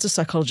talked to lots of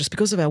psychologists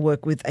because of our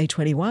work with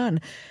A21,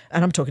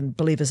 and I'm talking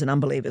believers and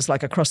unbelievers,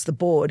 like across the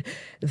board,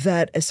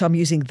 so I'm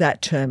using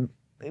that term,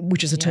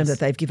 which is a term that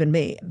they've given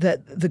me,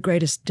 that the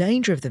greatest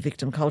danger of the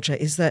victim culture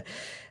is that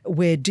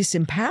we're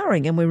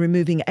disempowering and we're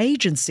removing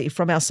agency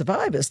from our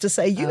survivors to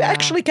say, you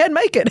actually can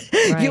make it.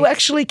 You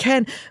actually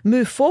can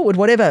move forward,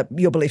 whatever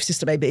your belief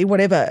system may be,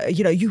 whatever,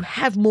 you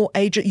have more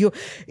agent.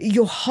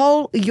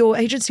 Your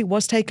agency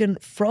was taken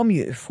from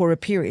you for a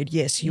period.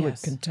 Yes, you were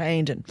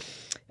contained, and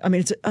I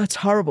mean, it's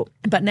horrible.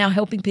 But now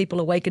helping people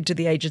awaken to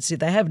the agency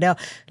they have. Now,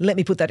 let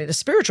me put that in a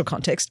spiritual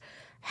context.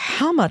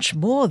 How much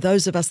more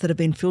those of us that have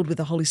been filled with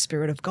the Holy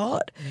Spirit of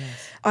God?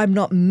 I'm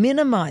not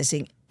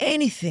minimizing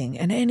anything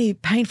and any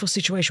painful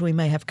situation we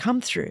may have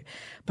come through,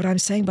 but I'm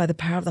saying by the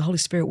power of the Holy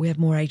Spirit, we have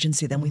more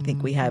agency than we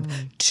think we have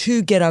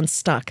to get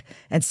unstuck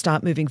and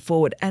start moving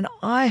forward. And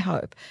I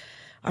hope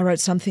I wrote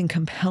something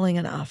compelling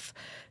enough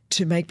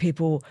to make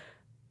people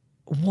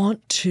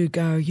want to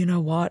go, you know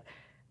what?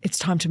 It's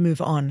time to move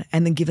on,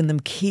 and then giving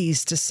them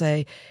keys to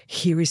say,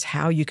 here is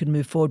how you can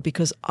move forward,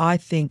 because I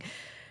think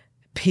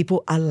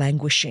people are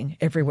languishing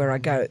everywhere I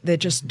go. They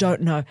just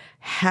don't know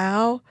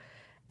how,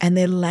 and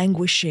they're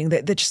languishing.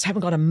 They just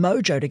haven't got a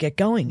mojo to get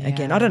going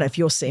again. I don't know if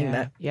you're seeing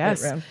that.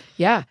 Yes. Around.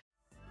 Yeah.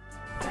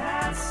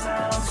 That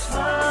sounds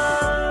fun.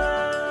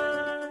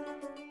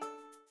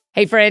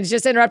 Hey friends,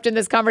 just interrupting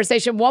this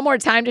conversation one more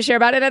time to share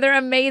about another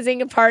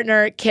amazing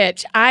partner,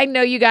 Kitsch. I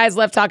know you guys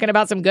love talking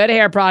about some good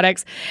hair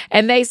products,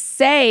 and they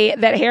say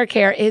that hair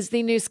care is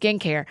the new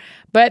skincare.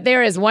 But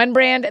there is one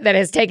brand that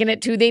has taken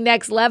it to the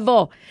next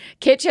level.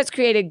 Kitsch has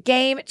created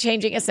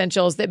game-changing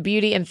essentials that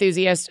beauty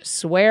enthusiasts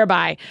swear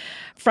by.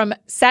 From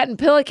satin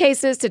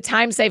pillowcases to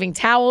time-saving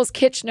towels,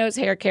 Kitsch knows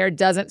hair care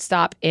doesn't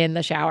stop in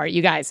the shower.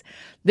 You guys,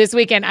 this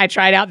weekend I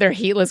tried out their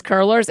heatless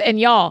curlers, and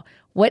y'all,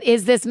 what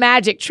is this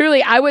magic?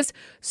 Truly, I was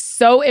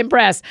so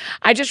impressed.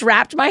 I just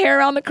wrapped my hair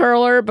around the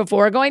curler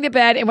before going to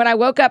bed. And when I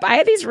woke up, I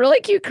had these really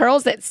cute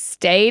curls that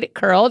stayed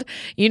curled.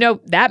 You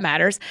know, that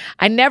matters.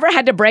 I never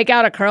had to break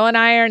out a curling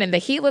iron, and the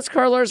heatless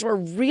curlers were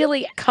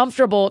really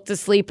comfortable to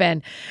sleep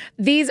in.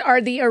 These are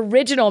the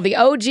original, the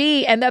OG,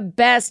 and the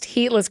best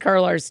heatless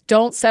curlers.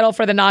 Don't settle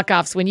for the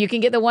knockoffs when you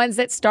can get the ones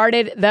that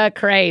started the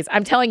craze.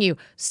 I'm telling you,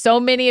 so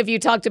many of you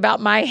talked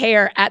about my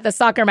hair at the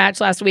soccer match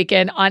last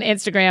weekend on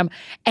Instagram,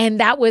 and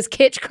that was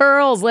Kitsch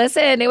curls.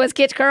 Listen, it was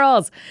Kitsch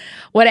curls.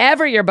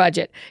 Whatever your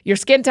budget, your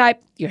skin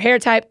type, your hair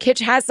type, Kitsch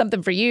has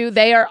something for you.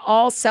 They are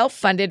all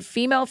self-funded,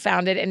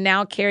 female-founded, and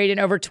now carried in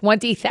over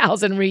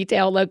 20,000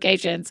 retail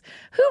locations.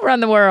 Who run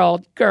the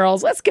world?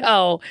 Girls, let's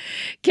go.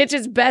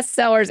 Kitsch's best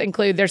sellers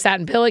include their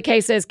satin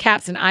pillowcases,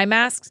 caps, and eye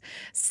masks,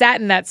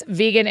 satin that's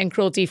vegan and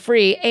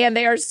cruelty-free, and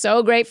they are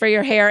so great for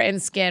your hair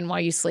and skin while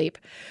you sleep.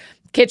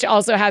 Kitsch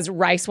also has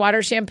rice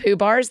water shampoo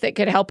bars that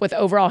could help with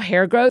overall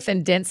hair growth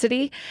and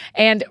density,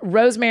 and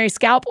rosemary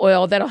scalp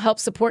oil that'll help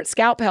support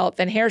scalp health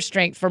and hair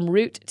strength from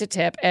root to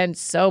tip, and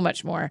so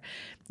much more.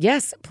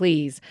 Yes,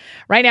 please.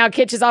 Right now,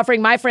 Kitsch is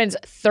offering my friends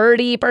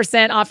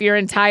 30% off your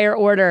entire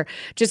order.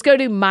 Just go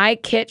to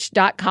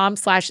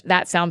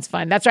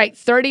mykitsch.com/thatsoundsfun. That's right,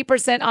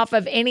 30% off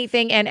of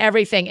anything and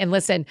everything. And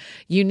listen,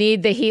 you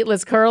need the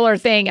heatless curler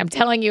thing. I'm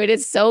telling you, it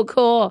is so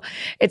cool.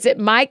 It's at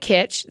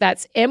mykitsch,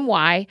 that's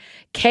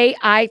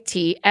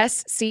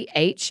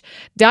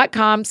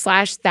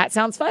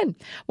mykitsch.com/thatsoundsfun.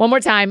 One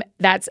more time,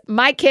 that's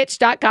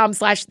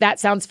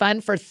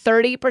mykitsch.com/thatsoundsfun for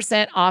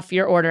 30% off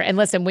your order. And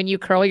listen, when you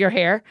curl your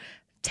hair,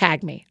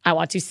 tag me. I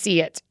want to see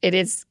it. It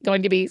is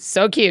going to be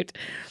so cute.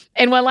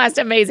 And one last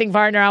amazing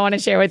partner I want to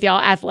share with y'all,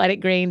 Athletic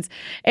Greens.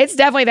 It's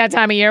definitely that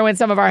time of year when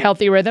some of our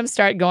healthy rhythms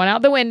start going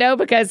out the window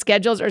because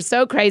schedules are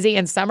so crazy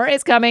and summer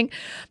is coming.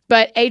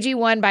 But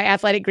AG1 by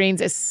Athletic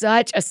Greens is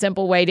such a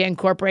simple way to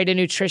incorporate a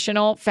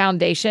nutritional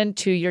foundation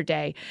to your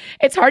day.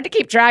 It's hard to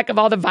keep track of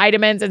all the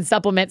vitamins and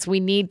supplements we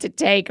need to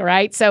take,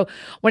 right? So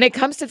when it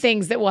comes to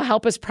things that will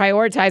help us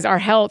prioritize our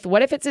health,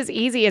 what if it's as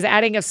easy as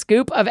adding a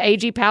scoop of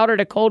AG powder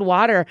to cold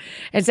water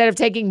instead of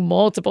taking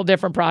multiple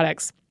different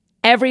products?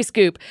 Every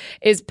scoop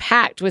is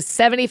packed with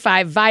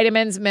 75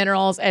 vitamins,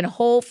 minerals, and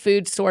whole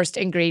food sourced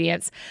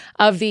ingredients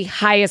of the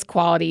highest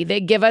quality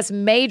that give us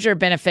major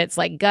benefits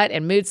like gut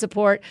and mood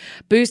support,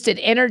 boosted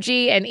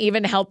energy, and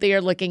even healthier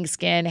looking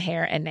skin,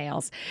 hair, and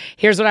nails.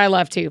 Here's what I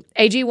love too.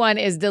 AG1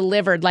 is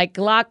delivered like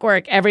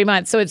clockwork every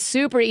month, so it's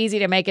super easy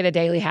to make it a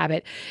daily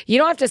habit. You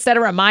don't have to set a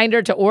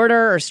reminder to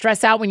order or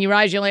stress out when you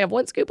realize you only have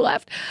one scoop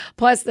left.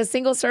 Plus, the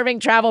single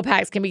serving travel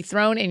packs can be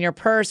thrown in your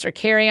purse or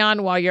carry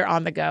on while you're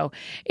on the go.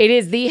 It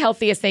is the healthiest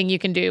thing you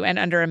can do in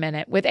under a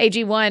minute. With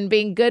AG1,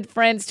 being good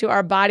friends to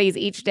our bodies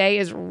each day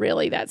is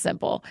really that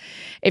simple.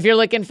 If you're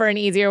looking for an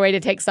easier way to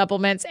take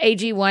supplements,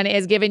 AG1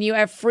 is giving you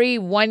a free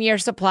 1-year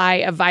supply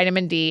of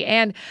vitamin D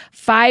and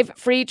 5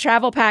 free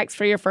travel packs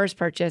for your first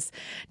purchase.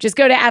 Just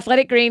go to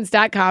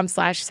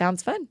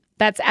athleticgreens.com/soundsfun.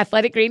 That's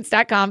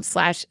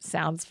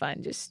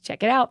athleticgreens.com/soundsfun. Just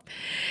check it out.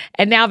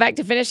 And now back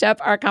to finish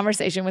up our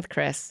conversation with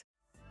Chris.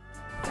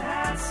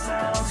 That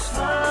sounds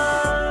fun.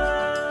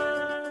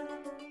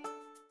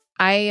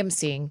 I am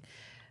seeing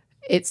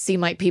it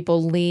seem like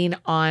people lean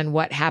on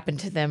what happened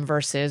to them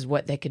versus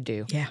what they could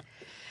do. Yeah.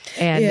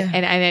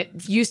 And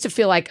it used to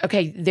feel like,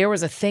 okay, there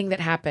was a thing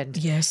that happened.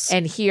 Yes.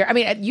 And here, I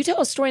mean, you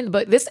tell a story in the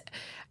book. This,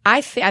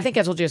 I think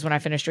I told you this when I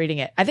finished reading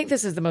it. I think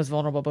this is the most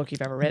vulnerable book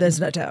you've ever written. There's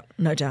no doubt.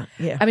 No doubt.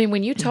 Yeah. I mean,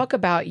 when you talk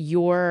about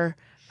your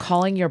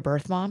calling your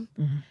birth mom,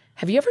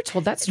 have you ever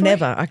told that story?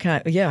 Never. I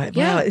can't. Yeah.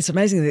 Wow. It's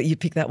amazing that you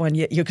picked that one.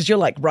 Yeah. Because you're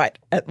like right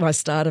at my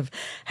start of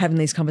having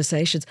these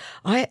conversations.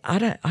 I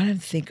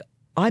don't think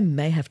I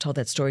may have told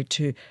that story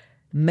to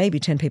maybe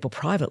 10 people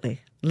privately,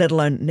 let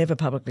alone never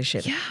publicly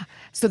shared it. Yeah.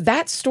 So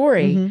that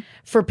story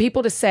for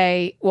people to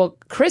say, well,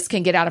 Chris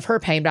can get out of her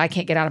pain, but I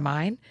can't get out of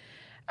mine.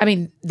 I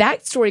mean,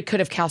 that story could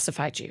have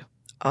calcified you.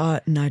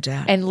 No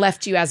doubt. And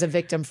left you as a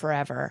victim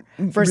forever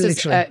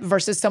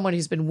versus someone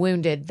who's been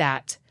wounded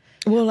that.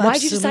 Well, why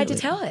did you decide to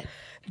tell it?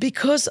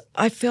 Because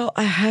I felt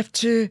I have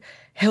to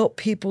help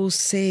people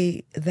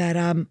see that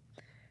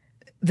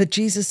that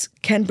Jesus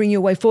can bring you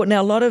a way forward. Now,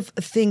 a lot of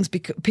things,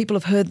 because people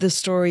have heard the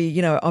story,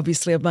 you know,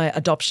 obviously of my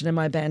adoption and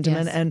my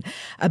abandonment and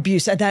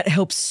abuse, and that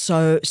helps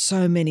so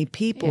many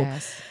people.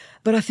 Yes.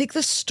 But I think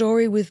the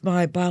story with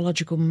my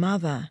biological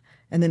mother,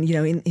 and then, you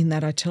know, in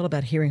that I tell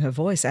about hearing her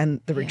voice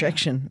and the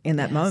rejection in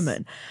that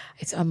moment.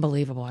 It's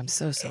unbelievable. I'm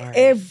so sorry.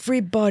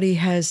 Everybody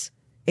has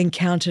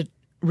encountered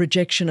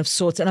rejection of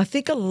sorts. And I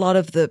think a lot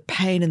of the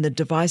pain and the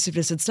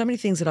divisiveness and so many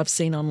things that I've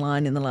seen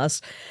online in the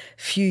last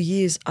few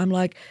years, I'm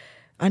like,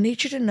 I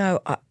need you to know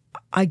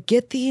I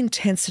get the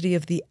intensity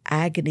of the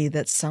agony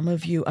that some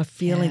of you are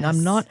feeling. Yes.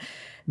 I'm not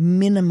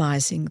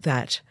minimizing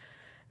that,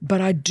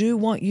 but I do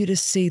want you to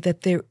see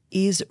that there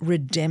is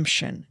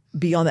redemption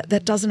beyond that.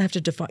 That doesn't have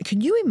to define.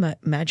 Can you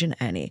imagine,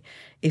 Annie,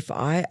 if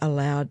I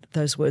allowed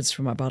those words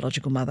from my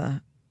biological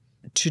mother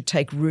to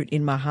take root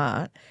in my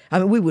heart? I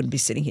mean, we wouldn't be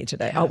sitting here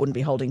today. I wouldn't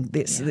be holding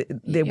this. Yeah.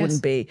 There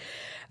wouldn't be,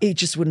 it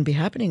just wouldn't be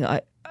happening.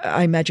 I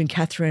imagine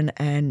Catherine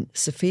and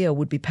Sophia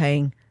would be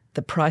paying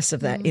the price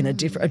of that in a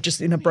different,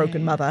 just in a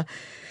broken mother.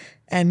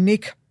 And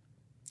Nick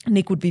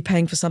would be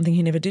paying for something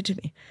he never did to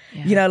me.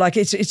 Yeah. You know, like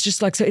it's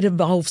just like, so it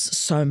evolves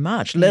so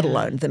much, let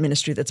alone the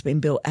ministry that's been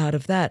built out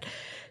of that.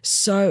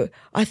 So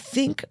I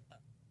think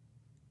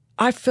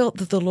I felt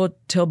that the Lord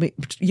tell me,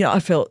 you know,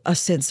 I felt a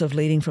sense of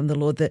leading from the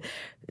Lord that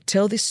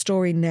tell this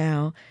story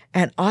now.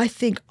 And I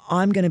think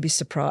I'm going to be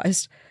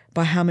surprised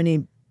by how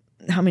many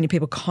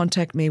people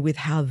contact me with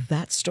how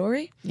that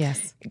story,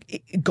 Yes.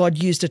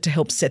 God used it to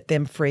help set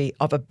them free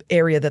of an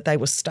area that they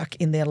were stuck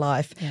in their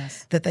life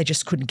that they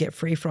just couldn't get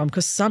free from.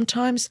 Because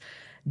sometimes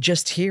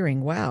just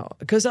hearing, wow,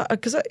 because I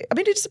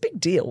mean, it's a big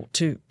deal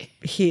to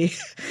hear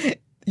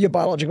your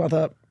biological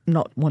mother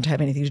not want to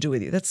have anything to do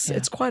with you.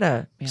 It's quite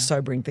a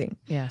sobering thing.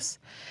 Yes.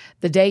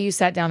 The day you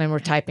sat down and were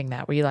typing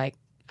that, were you like,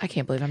 I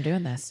can't believe I'm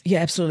doing this? Yeah,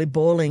 absolutely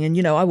bawling. And,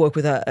 you know, I work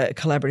with a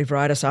collaborative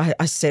writer, so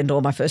I send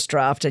all my first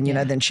draft and, you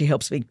know, then she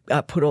helps me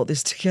put all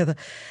this together.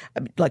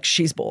 I mean, like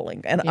she's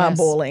bawling and I'm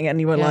bawling and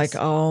you were like,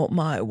 oh,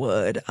 my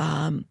word.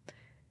 And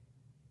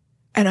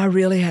I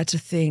really had to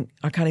think,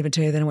 I can't even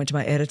tell you, then I went to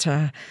my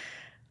editor,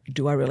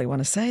 do I really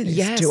want to say this?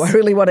 Yes. Do I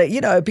really want to, you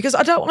know, because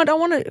I don't want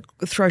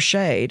to throw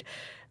shade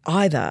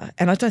either,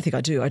 and I don't think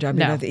I do. I don't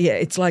mean,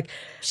 it's like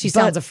she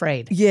sounds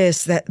afraid.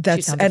 Yes,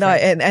 that's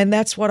and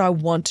that's what I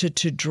wanted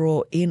to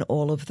draw in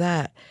all of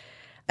that.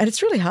 And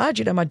it's really hard,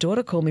 you know. My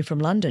daughter called me from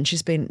London.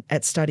 She's been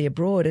at study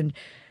abroad,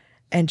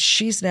 and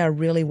she's now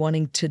really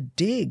wanting to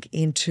dig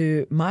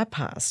into my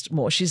past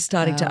more. She's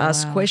starting to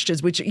ask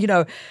questions, which, you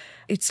know,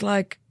 it's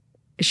like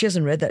she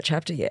hasn't read that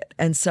chapter yet.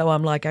 And so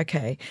I'm like,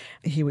 okay,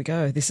 here we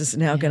go. This is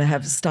now going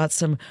to start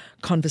some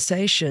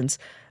conversations.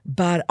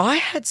 But I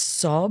had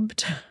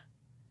sobbed.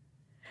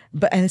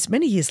 And it's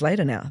many years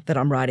later now that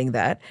I'm writing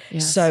that.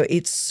 Yes. So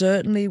it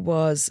certainly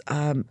was,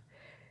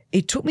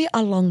 it took me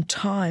a long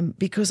time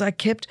because I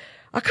can't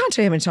tell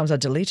you how many times I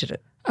deleted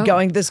it.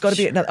 Going, there's got to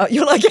be another,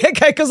 you're like,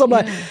 okay, because I'm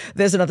like,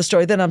 there's another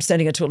story. Then I'm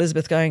sending it to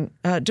Elizabeth going,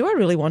 do I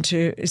really want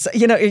to,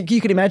 you know,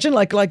 you can imagine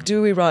like,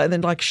 do we write? And then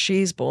like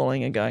she's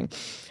bawling and going,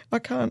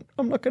 I'm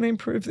not going to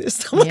improve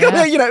this. I'm not going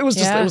to, you know, it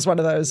was one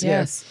of those.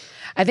 Yes. Yeah.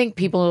 I think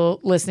people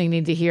listening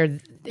need to hear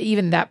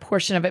even that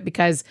portion of it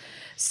because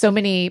so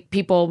many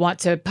people want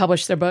to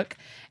publish their book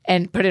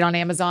and put it on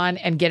Amazon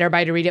and get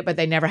everybody to read it, but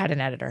they never had an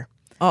editor.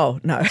 Oh,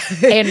 no.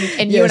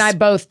 and you and I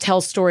both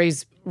tell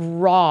stories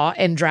raw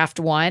in draft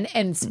one,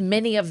 and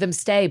many of them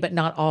stay, but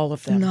not all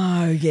of them.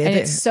 No, yeah. And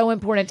it's so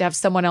important to have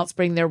someone else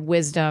bring their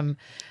wisdom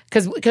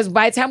because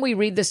by the time we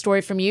read the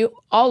story from you,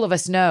 all of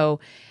us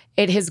know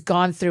it has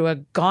gone through a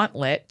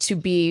gauntlet to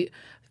be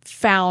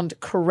found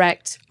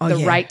correct,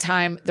 right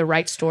time, the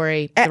right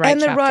story, the right and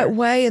the chapter. right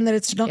way, and that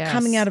it's not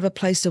coming out of a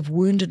place of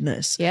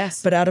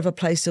woundedness, but out of a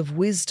place of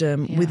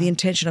wisdom with the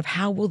intention of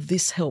how will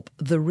this help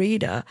the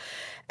reader.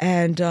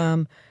 And,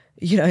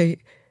 you know,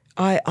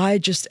 I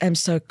just am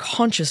so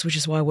conscious, which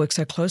is why I work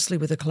so closely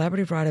with a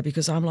collaborative writer,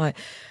 because I'm like,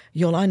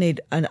 I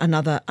need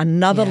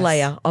another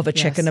layer of a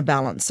check and a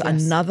balance,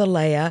 another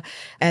layer.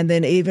 And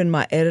then even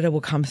my editor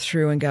will come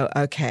through and go,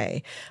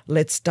 okay,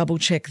 let's double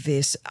check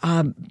this.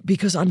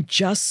 Because I'm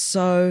just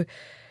so,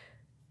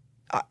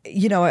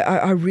 you know,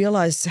 I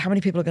realize how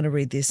many people are going to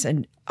read this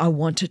and I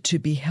want it to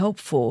be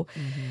helpful.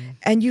 Mm-hmm.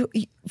 And you,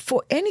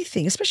 for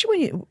anything,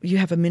 especially when you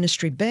have a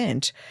ministry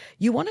bent,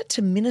 you want it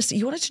to minister,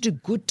 you want it to do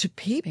good to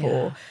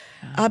people.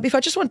 Yeah. If I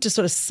just want to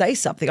sort of say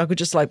something, I could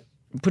just like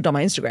put it on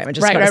my Instagram and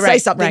just say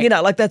something, you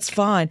know, like that's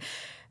fine.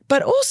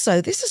 But also,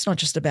 this is not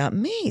just about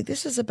me.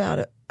 This is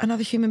about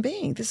another human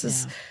being. This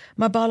is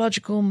my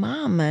biological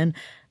mum, and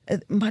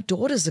my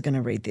daughters are going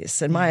to read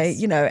this, and my,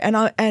 you know,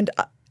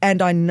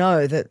 and I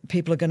know that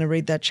people are going to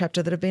read that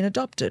chapter that have been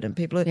adopted, and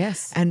people are,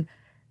 and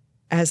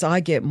as I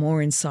get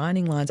more in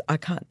signing lines, I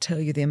can't tell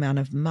you the amount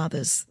of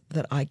mothers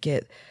that I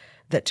get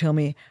that tell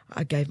me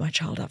I gave my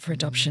child up for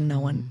adoption. No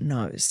one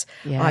knows.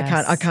 Yes.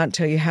 I can't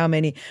tell you how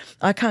many.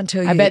 I can't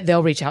tell you. I bet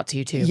they'll reach out to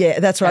you too. Yeah,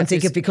 that's what I'm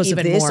thinking because of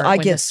this. I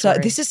get so.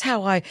 This is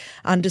how I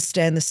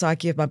understand the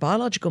psyche of my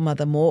biological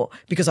mother more,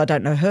 because I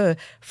don't know her,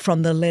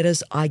 from the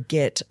letters I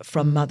get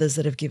from mothers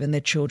that have given their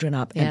children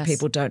up and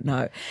people don't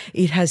know.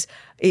 It has,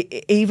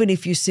 even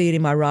if you see it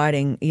in my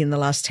writing in the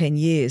last 10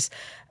 years,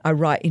 I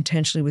write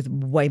intentionally with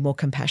way more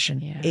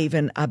compassion,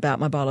 even about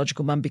my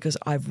biological mum, because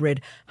I've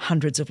read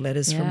hundreds of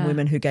letters from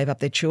women who gave up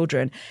their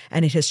children,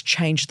 and it has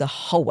changed the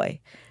whole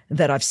way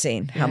that I've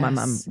seen how my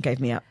mum gave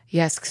me up.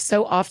 Yes,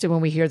 so often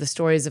when we hear the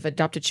stories of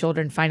adopted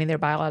children finding their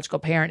biological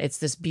parent, it's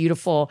this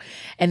beautiful,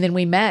 and then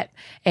we met,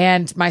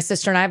 and my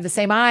sister and I have the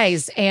same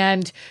eyes,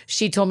 and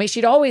she told me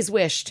she'd always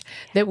wished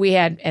that we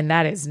had, and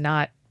that is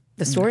not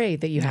the story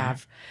that you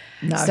have.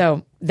 No.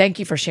 So thank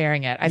you for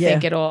sharing it. I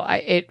think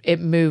it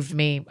moved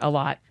me a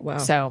lot. Wow.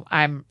 So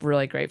I'm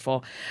really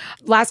grateful.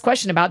 Last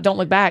question about Don't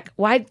Look Back.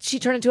 Why did she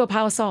turn into a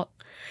pile of salt?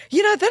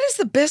 You know, that is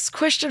the best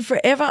question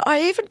forever.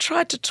 I even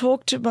tried to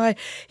talk to my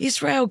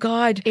Israel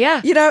guide.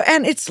 Yeah. You know,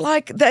 and it's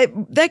like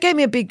they gave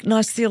me a big,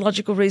 nice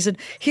theological reason.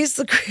 Here's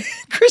the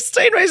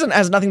Christine reason. It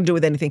has nothing to do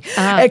with anything.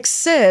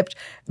 Except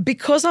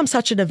because I'm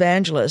such an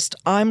evangelist,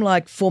 I'm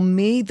like, for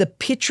me, the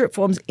picture it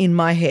forms in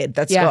my head.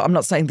 I'm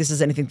not saying this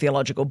is anything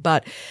theological,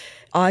 but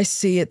I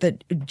see it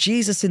that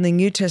Jesus in the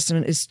New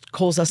Testament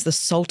calls us the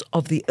salt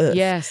of the earth.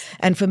 Yes.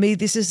 And for me,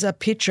 this is a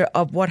picture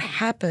of what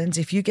happens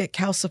if you get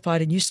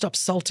calcified and you stop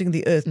salting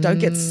the earth. Don't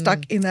get stuck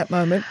in that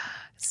moment.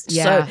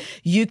 Yeah. So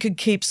you could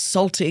keep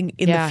salting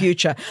in the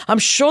future. I'm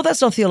sure that's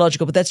not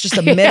theological, but that's just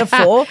a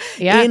metaphor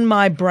in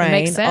my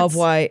brain of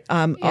why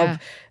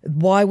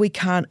we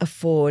can't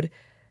afford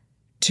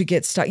to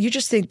get stuck. You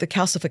just think the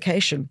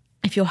calcification.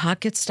 If your heart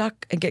gets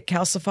stuck and get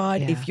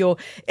calcified, if you're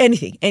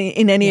anything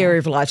in any area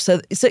of life. So,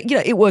 you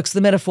know, it works.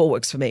 The metaphor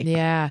works for me.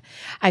 Yeah.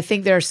 I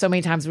think there are so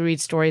many times we read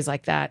stories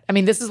like that. I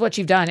mean, this is what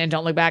you've done, and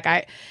Don't Look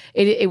Back.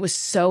 It was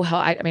so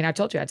I mean, I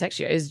told you, I texted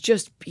you. It's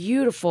just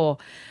beautiful,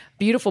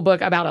 beautiful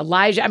book about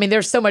Elijah. I mean,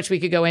 there's so much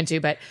we could go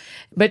into, but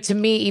to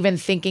me, even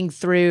thinking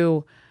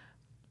through,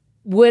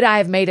 would I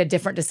have made a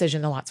different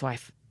decision than Lot's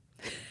wife?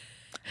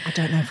 I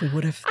don't know if we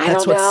would have.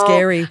 That's what's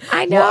scary.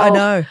 I know. Well, I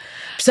know.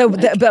 So,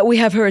 but we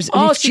have her as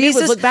all she did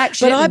was look back.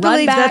 She but I didn't run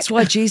believe back. that's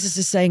why Jesus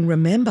is saying,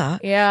 remember,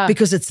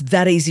 because it's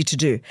that easy to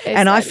do.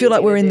 And I feel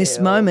like we're in this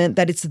moment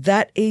that it's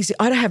that easy.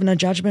 I don't have no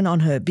judgment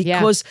on her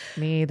because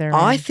me either.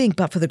 I think,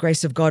 but for the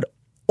grace of God,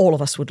 all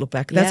of us would look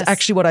back. That's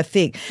actually what I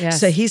think. Yes.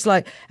 So he's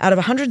like, out of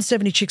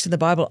 170 chicks in the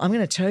Bible, I'm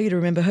going to tell you to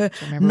remember her.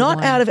 Not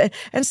one. Out of it.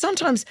 And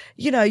sometimes,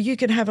 you know, you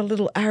can have a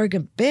little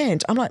arrogant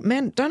bent. I'm like,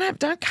 man, don't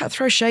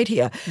throw shade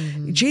here.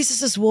 Mm-hmm.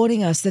 Jesus is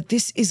warning us that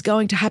this is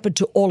going to happen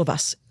to all of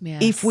us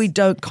if we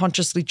don't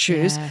consciously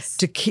choose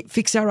to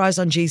fix our eyes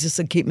on Jesus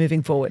and keep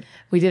moving forward.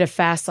 We did a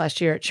fast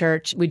last year at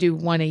church. We do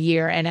one a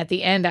year. And at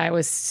the end, I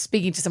was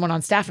speaking to someone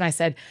on staff and I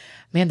said,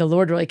 man, the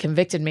Lord really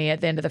convicted me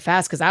at the end of the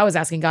fast because I was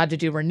asking God to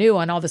do renew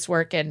on all this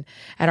work and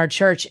at our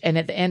church. And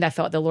at the end, I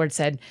felt the Lord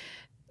said,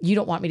 you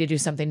don't want me to do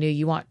something new.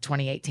 You want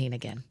 2018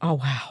 again. Oh,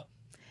 wow.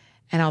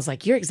 And I was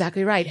like, you're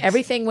exactly right. Yes.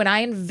 Everything when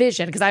I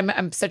envision, because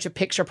I'm such a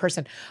picture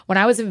person, when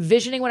I was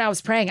envisioning, when I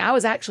was praying, I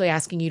was actually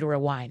asking you to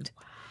rewind.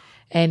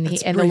 And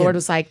the Lord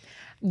was like,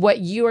 what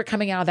you are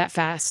coming out of that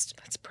fast,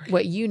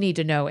 what you need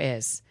to know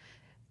is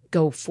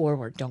go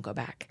forward, don't go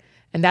back.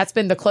 And that's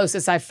been the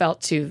closest I've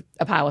felt to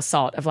a pile of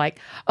salt of like,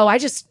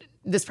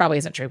 this probably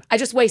isn't true. I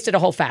just wasted a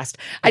whole fast.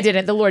 I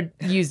didn't. The Lord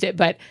used it.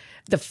 But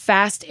the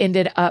fast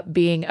ended up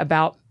being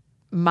about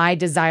my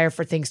desire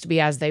for things to be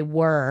as they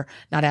were,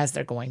 not as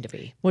they're going to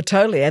be. Well,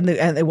 totally. And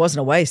it wasn't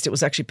a waste. It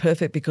was actually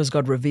perfect because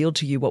God revealed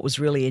to you what was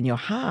really in your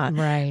heart,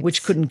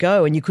 which couldn't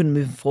go and you couldn't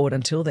move forward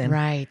until then.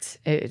 Right.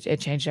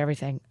 It changed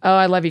everything. Oh,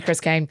 I love you, Chris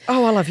Caine.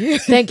 Oh, I love you.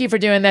 Thank you for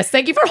doing this.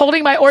 Thank you for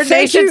holding my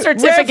ordination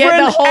certificate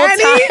Reverend the whole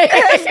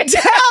Annie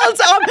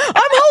time.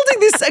 I'm holding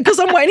this because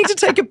I'm waiting to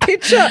take a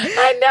picture.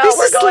 I know.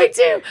 We're going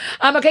to.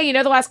 Okay, you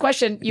know the last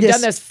question. You've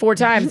done this 4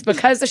 times.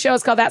 Because the show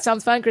is called That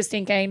Sounds Fun,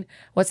 Christine Caine,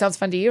 what sounds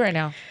fun to you right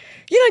now?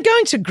 You know,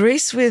 going to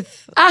Greece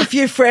with a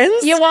few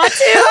friends. You want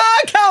to?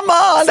 Oh, come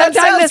on.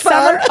 Sometime this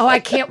summer. Oh, I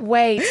can't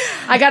wait.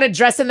 I got a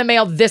dress in the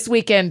mail this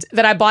weekend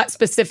that I bought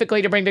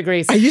specifically to bring to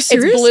Greece. Are you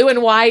serious? It's blue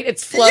and white.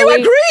 It's flowy. You are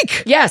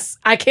Greek. Yes.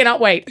 I cannot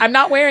wait. I'm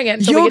not wearing it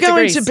until we get to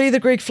Greece. You're going to be the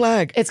Greek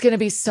flag. It's going to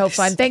be so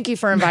fun. Thank you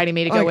for inviting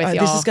me to go with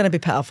y'all. This is going to be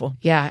powerful.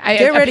 Yeah.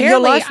 Get ready. Your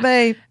life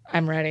may.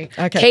 I'm ready.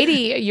 Okay.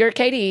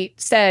 Katie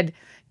said,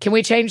 can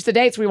we change the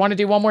dates? We want to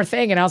do one more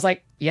thing. And I was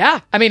like,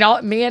 yeah. I mean,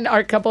 me and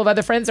our couple of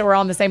other friends that were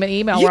on the same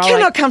email. You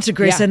cannot come to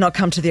Greece and not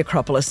come to the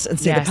Acropolis and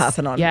see the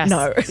Parthenon. Yes.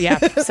 No. Yeah.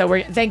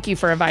 So thank you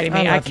for inviting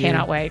me. I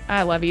cannot wait.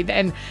 I love you.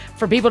 And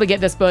for people to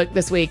get this book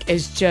this week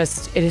it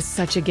is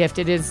such a gift.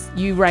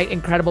 You write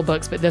incredible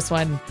books, but this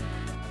one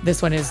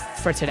is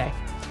for today.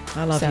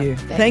 I love you.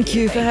 Thank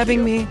you for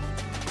having me.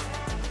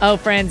 Oh,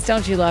 friends,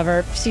 don't you love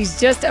her? She's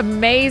just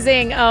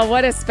amazing. Oh,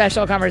 what a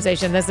special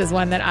conversation. This is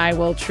one that I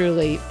will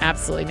truly,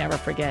 absolutely never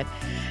forget.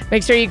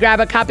 Make sure you grab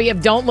a copy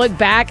of Don't Look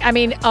Back. I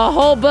mean, a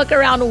whole book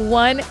around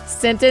one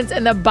sentence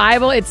in the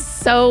Bible. It's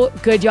so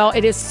good, y'all.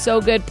 It is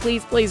so good.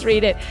 Please, please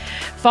read it.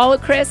 Follow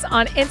Chris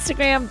on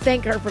Instagram.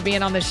 Thank her for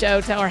being on the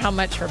show. Tell her how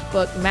much her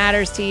book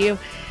matters to you.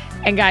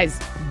 And guys,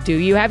 do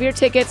you have your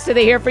tickets to the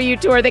Here For You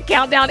tour? The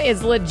countdown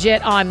is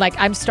legit on. Like,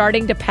 I'm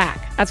starting to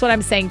pack. That's what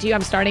I'm saying to you.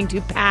 I'm starting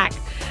to pack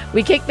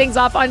We kick things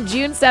off on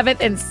June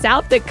 7th in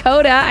South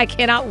Dakota. I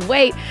cannot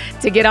wait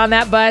to get on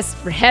that bus,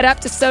 head up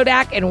to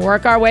Sodak, and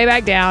work our way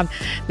back down.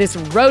 This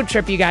road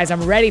trip, you guys,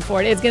 I'm ready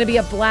for it. It's going to be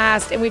a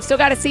blast, and we've still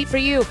got a seat for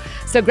you.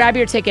 So grab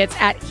your tickets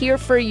at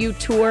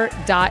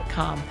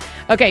hereforyoutour.com.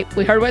 Okay,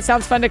 we heard what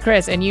sounds fun to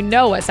Chris, and you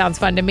know what sounds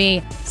fun to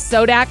me.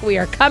 Sodak, we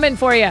are coming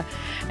for you.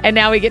 And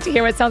now we get to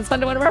hear what sounds fun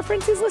to one of our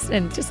friends who's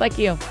listening, just like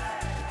you.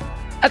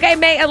 Okay,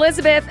 May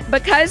Elizabeth,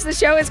 because the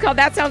show is called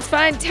That Sounds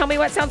Fun, tell me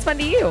what sounds fun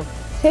to you.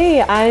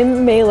 Hey,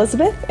 I'm May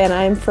Elizabeth, and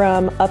I'm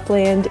from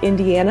Upland,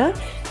 Indiana.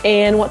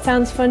 And what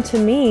sounds fun to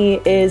me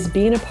is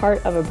being a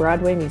part of a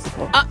Broadway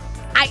musical.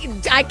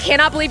 I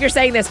cannot believe you're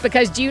saying this,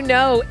 because do you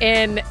know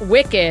in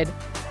Wicked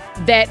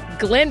that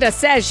Glinda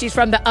says she's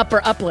from the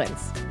Upper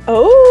Uplands?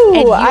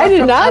 Oh, I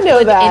did not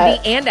know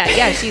that. Indiana.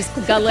 Yeah, she's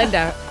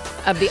Galinda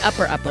of the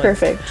Upper Uplands.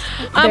 Perfect.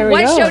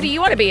 What show do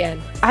you want to be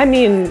in? I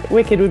mean,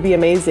 Wicked would be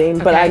amazing,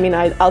 but I mean,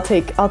 I'll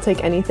take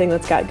anything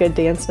that's got good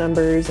dance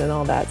numbers and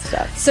all that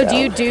stuff. So do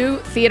you do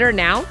theater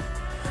now?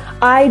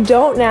 I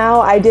don't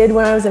now. I did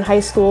when I was in high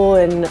school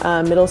and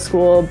middle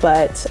school,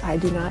 but I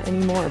do not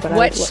anymore. But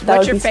what's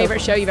your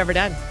favorite show you've ever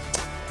done?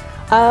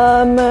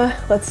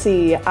 Let's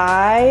see.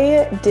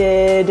 I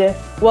did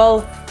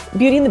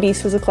Beauty and the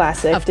Beast was a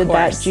classic. Of did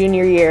course. That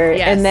junior year.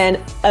 Yes. And then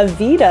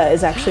Evita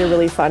is actually a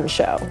really fun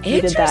show.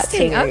 We did that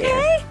senior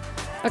year.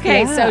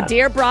 Okay, Yeah. so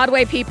dear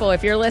Broadway people,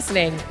 if you're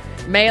listening,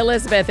 May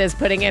Elizabeth is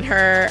putting in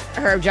her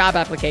job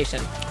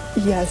application.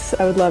 Yes,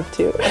 I would love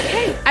to.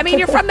 I mean,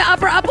 you're from the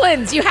Upper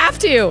Uplands. You have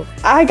to.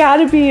 I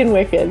gotta be in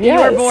Wicked. Yes.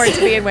 You were born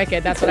to be in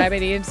Wicked. That's what I've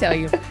been needing to tell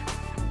you.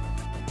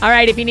 All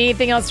right, if you need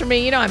anything else from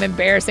me, you know I'm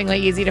embarrassingly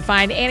easy to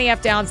find. Annie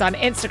F. Downs on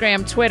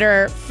Instagram,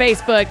 Twitter,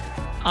 Facebook,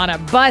 on a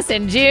bus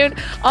in June,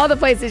 all the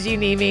places you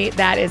need me,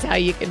 that is how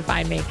you can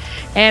find me.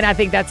 And I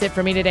think that's it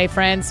for me today,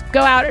 friends.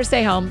 Go out or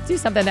stay home, do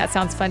something that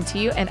sounds fun to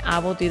you, and I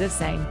will do the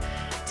same.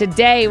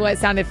 Today, what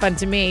sounded fun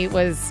to me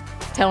was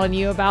telling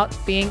you about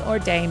being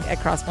ordained at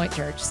Crosspoint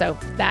Church. So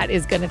that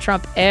is going to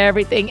trump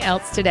everything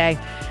else today.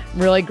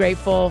 I'm really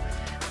grateful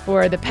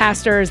for the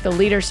pastors, the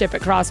leadership at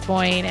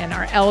Crosspoint, and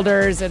our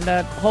elders, and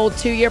the whole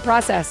 2-year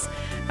process.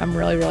 I'm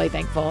really, really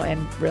thankful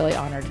and really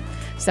honored.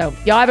 So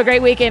y'all have a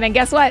great weekend. And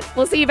guess what?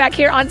 We'll see you back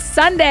here on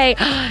Sunday.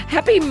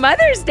 Happy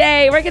Mother's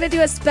Day. We're going to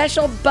do a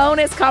special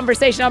bonus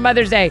conversation on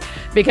Mother's Day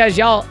because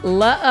y'all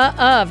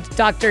loved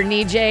Dr.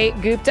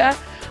 Nijay Gupta.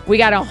 We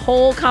got a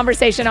whole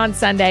conversation on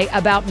Sunday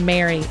about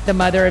Mary, the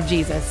mother of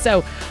Jesus.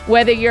 So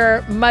whether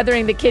you're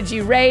mothering the kids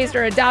you raised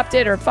or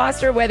adopted or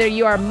foster, whether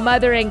you are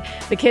mothering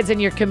the kids in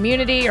your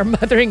community or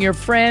mothering your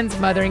friends,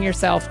 mothering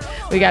yourself,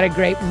 we got a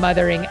great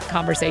mothering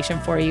conversation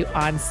for you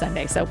on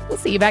Sunday. So we'll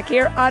see you back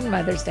here on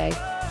Mother's Day.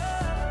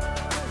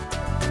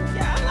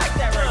 Yeah.